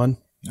Galactica for one.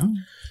 Oh.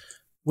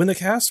 When the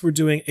cast were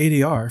doing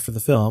ADR for the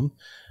film,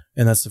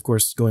 and that's of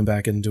course going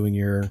back and doing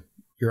your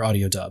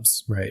audio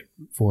dubs, right?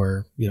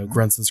 For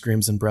grunts and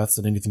screams and breaths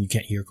and anything you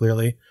can't hear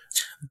clearly.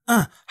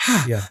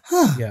 Yeah.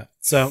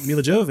 So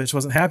Mila Jovovich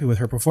wasn't happy with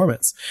her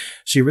performance.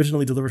 She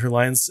originally delivered her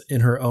lines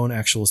in her own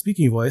actual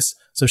speaking voice,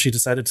 so she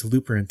decided to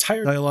loop her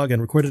entire dialogue and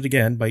record it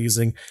again by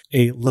using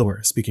a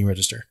lower speaking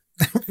register.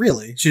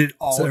 Really? She did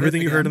all. So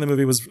everything you heard in the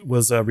movie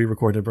was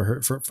re-recorded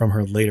from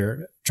her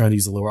later, trying to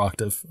use a lower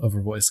octave of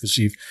her voice because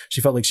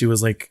she felt like she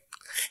was like,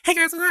 "Hey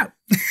guys, what's up?"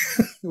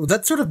 Well,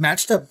 that sort of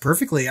matched up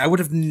perfectly. I would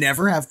have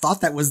never have thought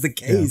that was the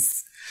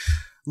case. Yeah.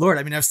 Lord,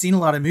 I mean, I've seen a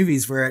lot of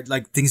movies where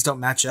things don't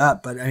match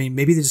up, but I mean,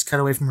 maybe they just cut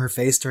away from her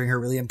face during her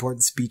really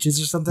important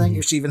speeches or something,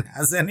 if she even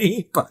has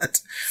any.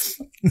 But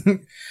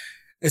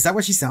is that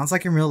what she sounds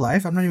like in real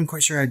life? I'm not even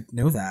quite sure I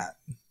know that.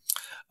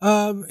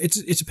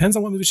 It depends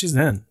on what movie she's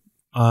in.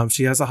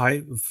 She has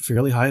a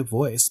fairly high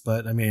voice,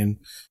 but I mean,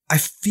 I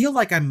feel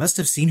like I must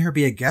have seen her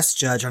be a guest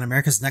judge on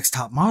America's Next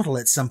Top Model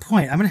at some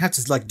point. I'm going to have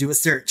to do a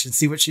search and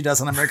see what she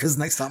does on America's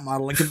Next Top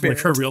Model and compare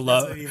her real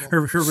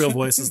her real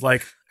voice is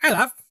like,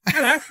 hello.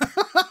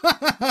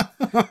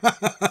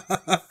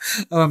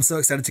 Oh, I'm so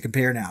excited to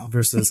compare now.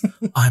 Versus,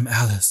 I'm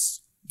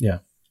Alice. Yeah.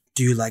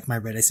 Do you like my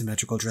red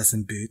asymmetrical dress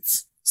and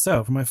boots?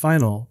 So for my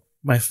final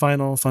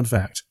fun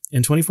fact,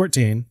 in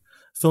 2014,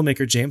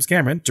 filmmaker James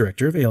Cameron,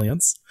 director of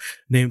Aliens,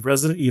 named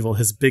Resident Evil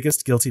his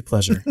biggest guilty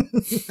pleasure.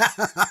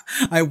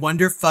 I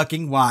wonder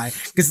fucking why.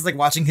 Because it's like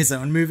watching his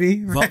own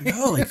movie, right?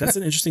 Well, no, that's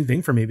an interesting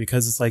thing for me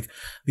because it's like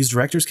these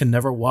directors can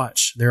never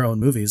watch their own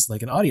movies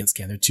like an audience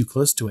can. They're too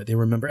close to it. They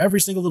remember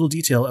every single little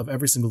detail of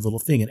every single little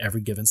thing in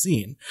every given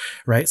scene,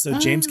 right? So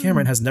James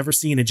Cameron has never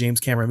seen a James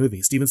Cameron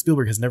movie. Steven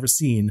Spielberg has never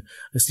seen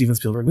a Steven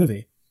Spielberg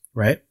movie,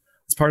 right?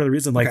 It's part of the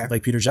reason,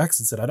 like Peter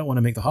Jackson said, I don't want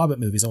to make the Hobbit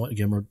movies. I want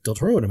Guillermo del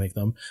Toro to make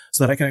them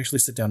so that I can actually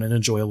sit down and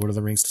enjoy a Lord of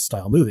the Rings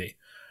style movie,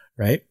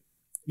 right?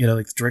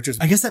 The directors.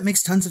 I guess that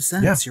makes tons of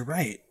sense. Yeah. You're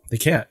right. They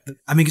can't.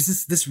 I mean,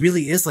 because this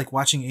really is like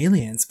watching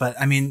Aliens, but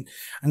I mean,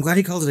 I'm glad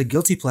he called it a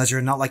guilty pleasure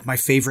and not like my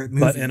favorite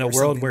movie. But in a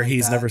world where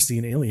he's never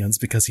seen Aliens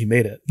because he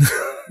made it,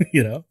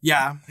 you know?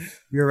 Yeah,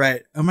 you're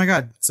right. Oh my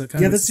God. So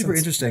yeah, that's super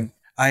interesting.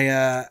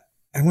 I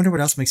wonder what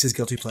else makes his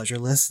guilty pleasure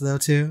list though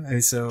too. I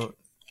mean, so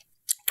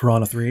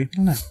Piranha 3. I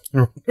don't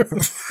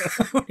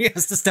know. He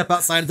has to step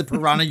outside of the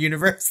Piranha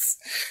universe.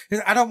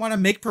 I don't want to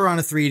make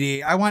Piranha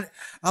 3D. I want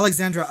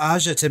Alexandra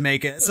Aja to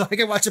make it so I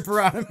can watch a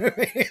Piranha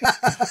movie.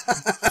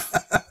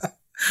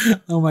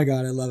 Oh my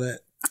God, I love it.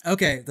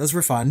 Okay, those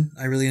were fun.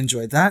 I really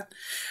enjoyed that.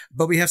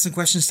 But we have some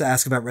questions to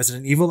ask about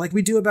Resident Evil like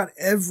we do about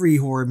every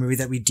horror movie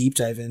that we deep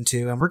dive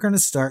into. And we're going to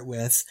start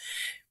with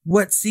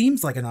what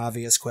seems like an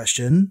obvious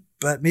question,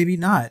 but maybe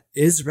not.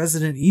 Is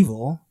Resident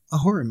Evil a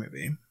horror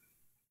movie?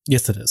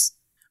 Yes, it is.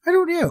 I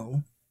don't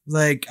know.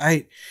 Like,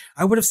 I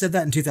would have said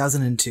that in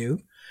 2002,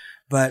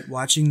 but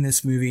watching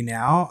this movie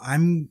now,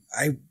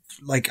 it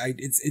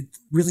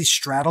really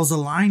straddles a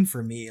line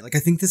for me. Like, I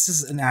think this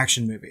is an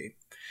action movie.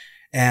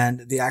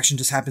 And the action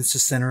just happens to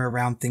center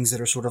around things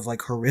that are sort of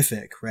like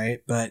horrific,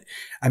 right? But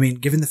I mean,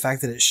 given the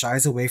fact that it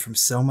shies away from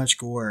so much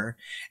gore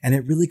and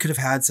it really could have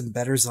had some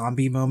better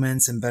zombie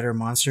moments and better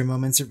monster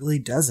moments, it really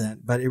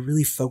doesn't. But it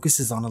really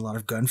focuses on a lot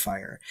of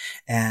gunfire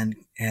and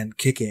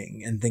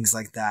kicking and things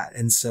like that.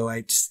 And so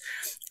I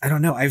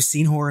don't know. I've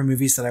seen horror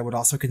movies that I would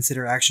also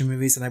consider action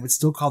movies and I would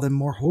still call them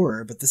more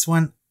horror. But this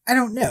one, I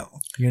don't know,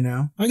 you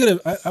know?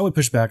 I would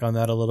push back on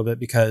that a little bit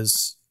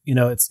because, you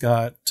know, it's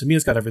got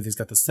everything. It's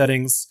got the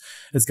settings.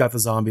 It's got the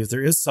zombies.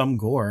 There is some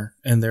gore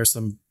and there's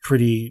some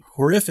pretty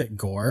horrific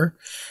gore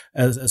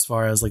as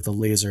far as like the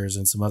lasers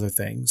and some other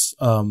things.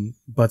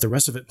 But the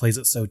rest of it plays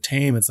it so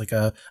tame. It's like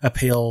a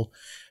pale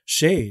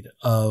shade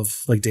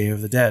of like Day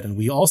of the Dead. And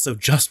we also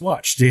just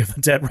watched Day of the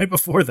Dead right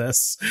before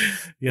this,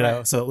 you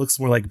know, so it looks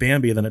more like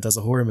Bambi than it does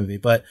a horror movie,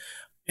 but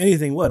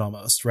anything would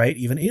almost, right?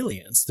 Even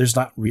Aliens. There's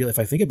not really, if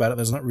I think about it,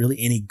 there's not really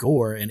any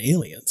gore in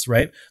Aliens,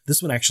 right?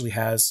 This one actually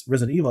has,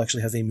 Resident Evil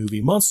actually has a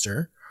movie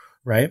monster,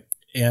 right?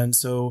 And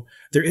so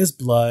there is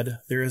blood,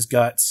 there is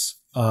guts,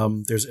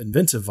 there's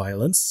inventive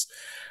violence,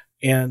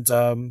 and,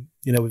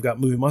 you know, we've got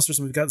movie monsters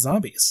and we've got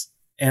zombies.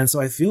 And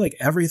so I feel like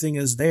everything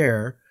is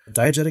there,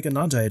 diegetic and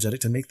non-diegetic,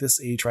 to make this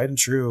a tried and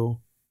true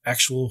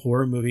actual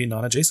horror movie,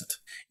 non-adjacent.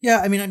 Yeah,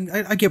 I mean,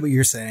 I get what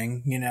you're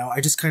saying. You know, I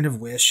just kind of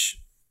wish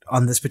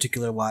on this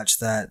particular watch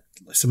that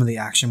some of the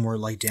action were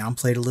like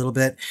downplayed a little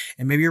bit.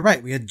 And maybe you're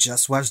right. We had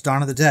just watched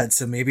Dawn of the Dead.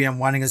 So maybe I'm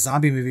wanting a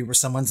zombie movie where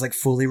someone's like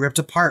fully ripped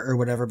apart or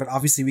whatever. But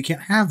obviously we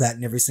can't have that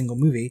in every single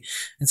movie.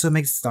 And so it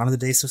makes Dawn of the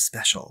Day so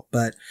special.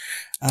 But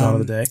Dawn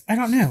of the Day? I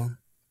don't know.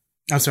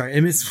 I'm sorry.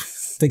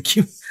 Thank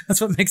you. That's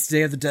what makes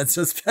Day of the Dead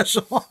so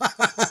special.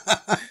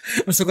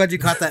 I'm so glad you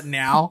caught that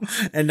now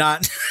and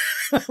not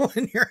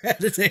when you're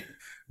editing.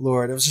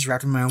 Lord, I was just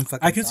wrapped in my own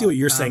fucking I can see what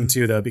you're saying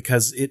too, though,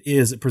 because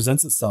it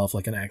presents itself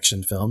like an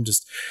action film,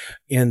 just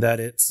in that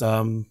it's,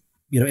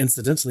 you know,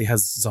 incidentally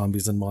has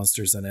zombies and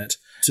monsters in it.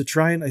 To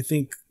try and, I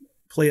think,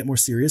 play it more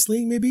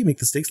seriously, maybe make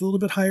the stakes a little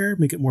bit higher,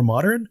 make it more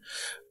modern.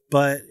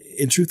 But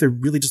in truth, they're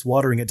really just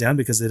watering it down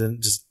because they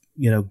didn't just,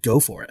 you know,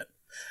 go for it.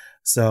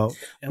 So,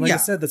 and like I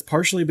said, that's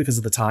partially because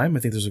of the time. I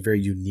think there's a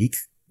very unique,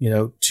 you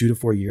know, 2 to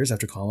 4 years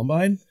after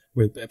Columbine,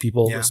 where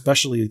people,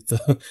 especially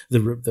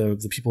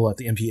the people at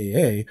the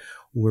MPAA,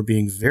 were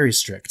being very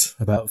strict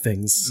about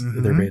things,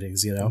 their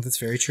ratings, you know? That's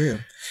very true.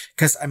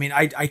 Because, I mean,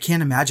 I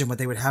can't imagine what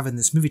they would have in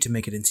this movie to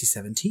make it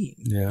NC-17.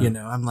 Yeah. You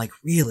know, I'm like,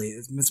 really?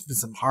 It's been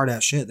some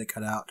hard-ass shit they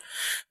cut out.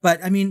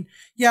 But, I mean,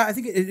 yeah, I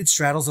think it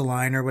straddles a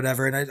line or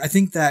whatever. And I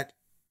think that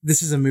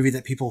this is a movie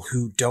that people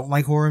who don't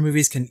like horror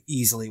movies can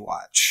easily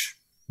watch,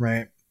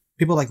 right?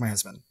 People like my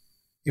husband,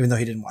 even though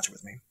he didn't watch it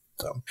with me.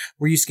 So,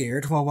 were you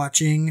scared while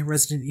watching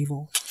Resident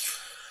Evil?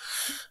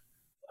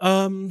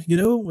 You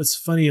know, what's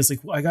funny is like,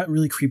 I got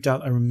really creeped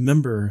out. I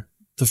remember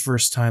the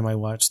first time I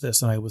watched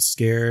this and I was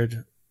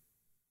scared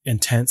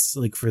and tense,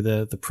 like for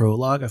the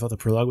prologue. I thought the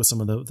prologue was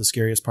some of the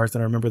scariest parts.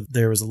 And I remember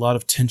there was a lot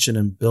of tension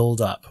and build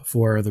up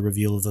for the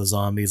reveal of the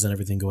zombies and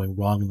everything going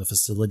wrong in the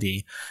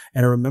facility.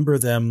 And I remember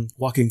them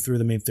walking through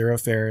the main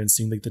thoroughfare and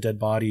seeing like the dead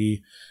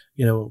body,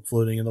 you know,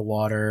 floating in the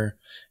water.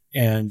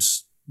 And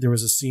there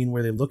was a scene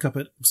where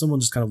someone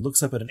just kind of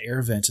looks up at an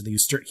air vent and then you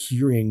start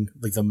hearing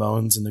like the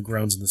moans and the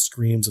groans and the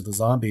screams of the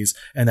zombies.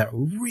 And that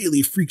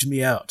really freaked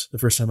me out the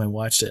first time I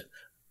watched it.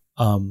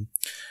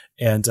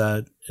 And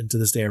to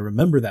this day, I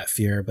remember that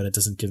fear, but it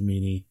doesn't give me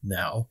any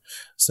now.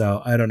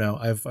 So I don't know.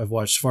 I've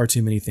watched far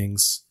too many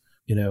things,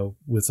 you know,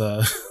 with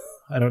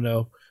I don't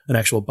know, an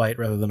actual bite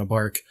rather than a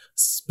bark,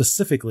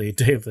 specifically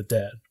Day of the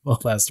Dead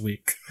last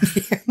week.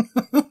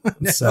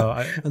 No, so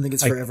I think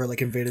it's forever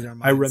like invaded our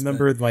minds. I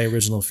remembered my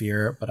original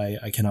fear, but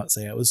I cannot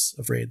say I was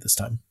afraid this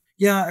time.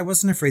 Yeah, I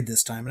wasn't afraid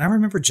this time. And I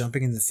remember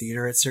jumping in the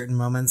theater at certain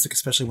moments, like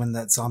especially when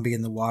that zombie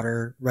in the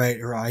water, right?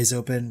 Her eyes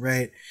open,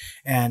 right?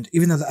 And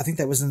even though I think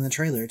that was in the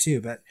trailer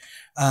too, but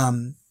I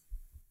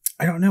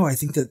don't know. I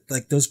think that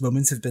like those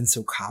moments have been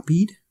so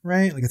copied,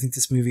 right? Like I think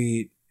this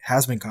movie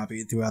has been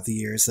copied throughout the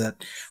years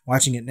that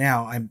watching it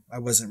now, I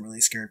wasn't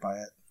really scared by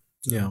it.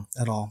 Yeah.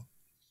 At all.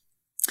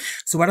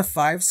 So out of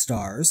 5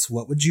 stars,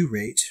 what would you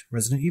rate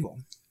Resident Evil?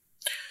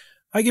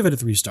 I give it a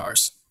 3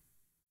 stars.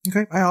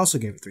 Okay, I also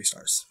gave it 3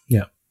 stars.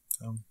 Yeah.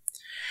 So,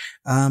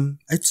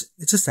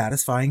 it's a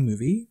satisfying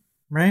movie,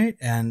 right?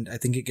 And I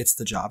think it gets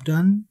the job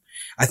done.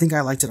 I think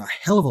I liked it a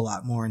hell of a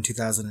lot more in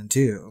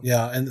 2002.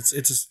 Yeah, and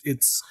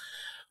it's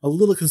a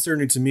little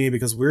concerning to me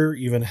because we're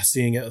even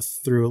seeing it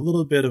through a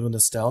little bit of a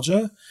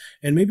nostalgia,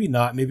 and maybe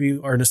not. Maybe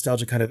our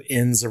nostalgia kind of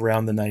ends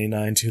around the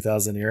 99,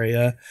 2000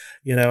 area,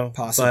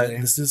 Possibly.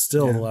 But this is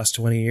still the last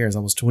 20 years,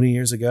 almost 20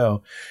 years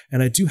ago.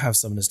 And I do have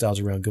some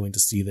nostalgia around going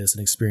to see this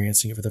and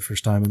experiencing it for the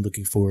first time and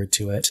looking forward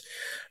to it,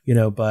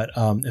 but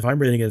if I'm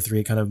rating it a 3,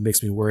 it kind of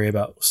makes me worry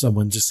about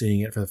someone just seeing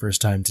it for the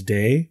first time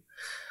today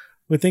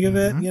would think of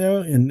it,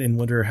 and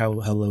wonder how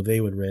low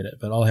they would rate it.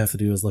 But all I have to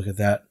do is look at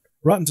that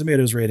Rotten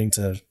Tomatoes rating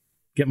to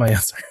get my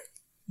answer.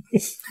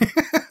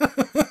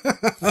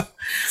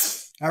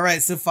 All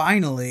right, so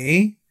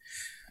finally,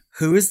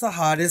 who is the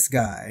hottest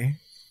guy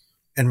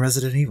in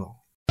Resident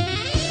Evil?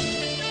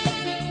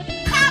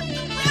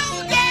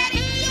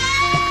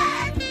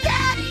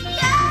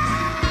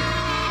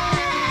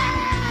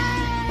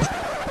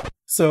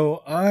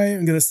 So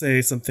I'm going to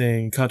say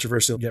something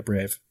controversial yet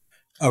brave.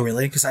 Oh,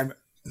 really? Because I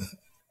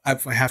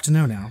have to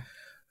know now.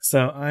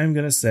 So I'm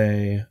going to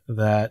say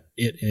that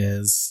it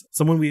is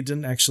someone we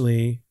didn't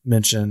actually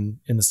mention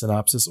in the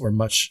synopsis or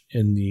much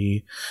in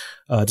the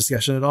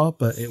discussion at all,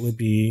 but it would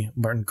be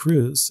Martin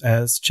Cruz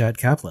as Chad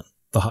Kaplan,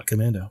 the Hot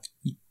Commando.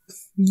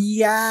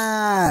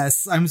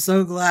 Yes, I'm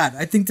so glad.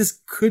 I think this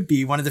could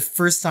be one of the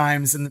first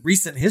times in the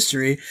recent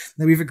history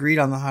that we've agreed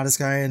on the hottest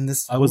guy in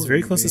this. I was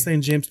very close to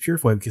saying James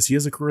Purefoy because he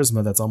has a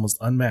charisma that's almost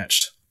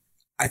unmatched.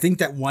 I think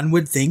that one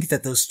would think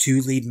that those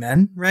 2 lead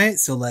men, right?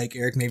 So like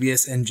Eric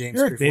Mabius and James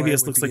Eric Purefoy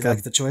Mabius looks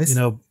like the choice.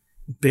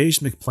 Beige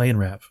McPlane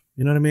rap.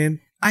 You know what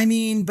I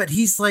mean? But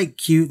he's like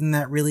cute in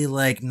that really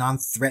like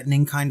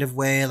non-threatening kind of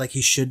way. Like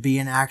he should be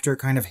an actor,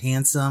 kind of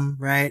handsome,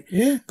 right?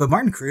 Yeah. But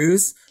Martin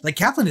Cruz, like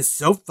Kaplan is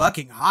so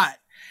fucking hot.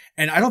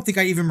 And I don't think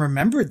I even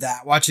remembered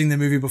that watching the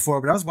movie before,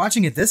 but I was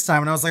watching it this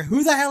time and I was like,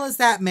 who the hell is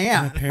that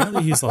man? And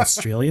apparently he's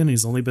Australian.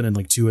 He's only been in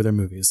like 2 other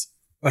movies.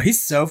 Oh,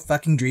 he's so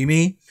fucking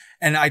dreamy.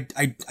 And I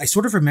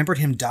sort of remembered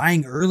him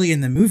dying early in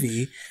the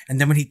movie.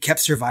 And then when he kept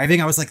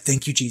surviving, I was like,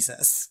 thank you,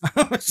 Jesus.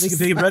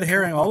 They red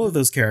herring all of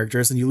those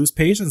characters and you lose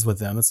patience with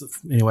them.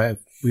 Anyway,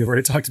 we've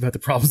already talked about the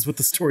problems with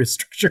the story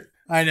structure.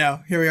 I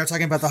know. Here we are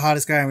talking about the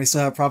hottest guy and we still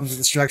have problems with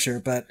the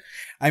structure. But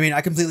I mean, I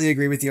completely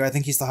agree with you. I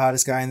think he's the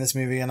hottest guy in this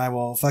movie and I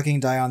will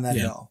fucking die on that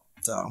hill.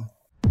 So...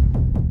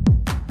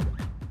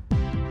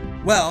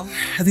 Well,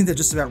 I think that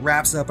just about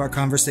wraps up our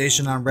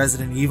conversation on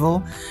Resident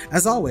Evil.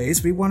 As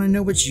always, we want to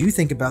know what you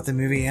think about the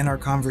movie and our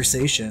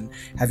conversation.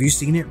 Have you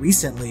seen it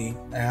recently?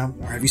 Or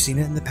have you seen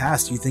it in the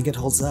past? Do you think it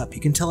holds up?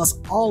 You can tell us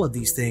all of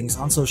these things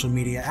on social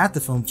media at The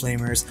Film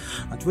Flamers,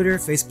 on Twitter,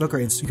 Facebook, or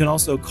Instagram. You can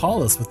also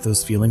call us with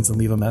those feelings and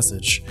leave a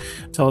message.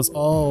 Tell us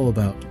all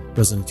about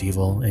Resident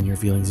Evil and your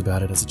feelings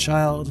about it as a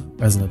child,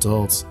 as an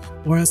adult,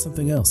 or as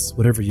something else,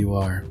 whatever you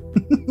are.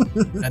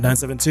 At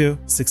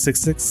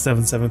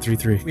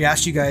 972-666-7733. We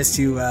asked you guys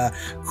to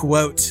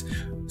quote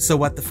So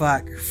What the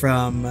Fuck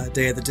from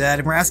Day of the Dead,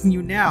 and we're asking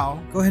you now,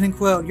 go ahead and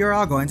quote You're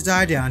All Going to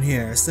Die Down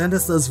Here. Send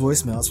us those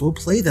voicemails. We'll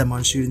play them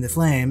on Shooting the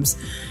Flames,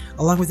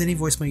 along with any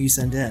voicemail you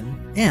send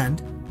in,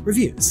 and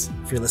reviews.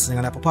 If you're listening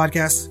on Apple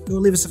Podcasts, go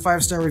leave us a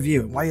 5-star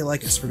review, and why you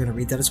like us, we're going to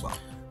read that as well.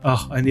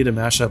 Oh, I need a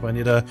mashup. I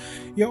need a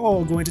You're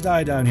All Going to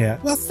Die Down Here.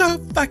 Well, so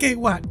fucking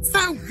what?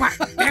 So what,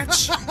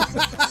 bitch?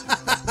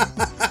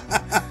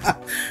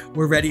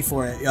 We're ready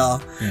for it,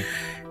 y'all. Yeah.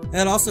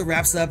 That also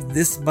wraps up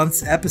this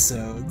month's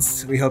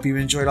episodes. We hope you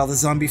enjoyed all the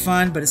zombie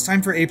fun, but it's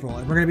time for April,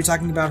 and we're going to be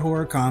talking about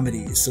horror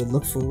comedies, so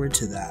look forward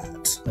to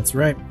that. That's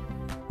right.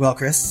 Well,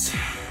 Chris,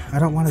 I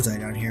don't want to die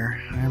down here.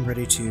 I am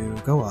ready to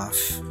go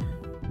off,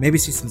 maybe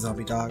see some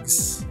zombie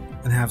dogs,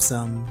 and have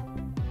some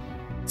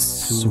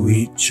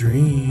sweet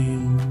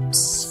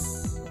dreams.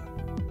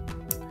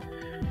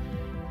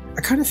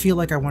 I kind of feel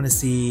like I want to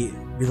see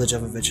Mila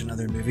Jovovich in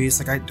other movies.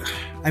 Like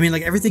I mean,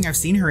 like everything I've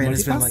seen her in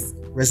has been like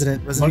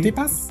Resident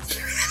Multipass?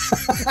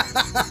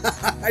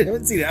 I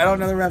haven't seen it. I don't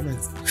know the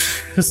reference.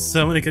 There's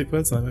so many good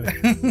quotes on it.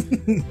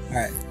 All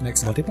right,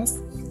 next one. Multipass?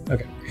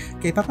 Okay.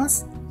 ¿Qué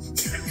papas?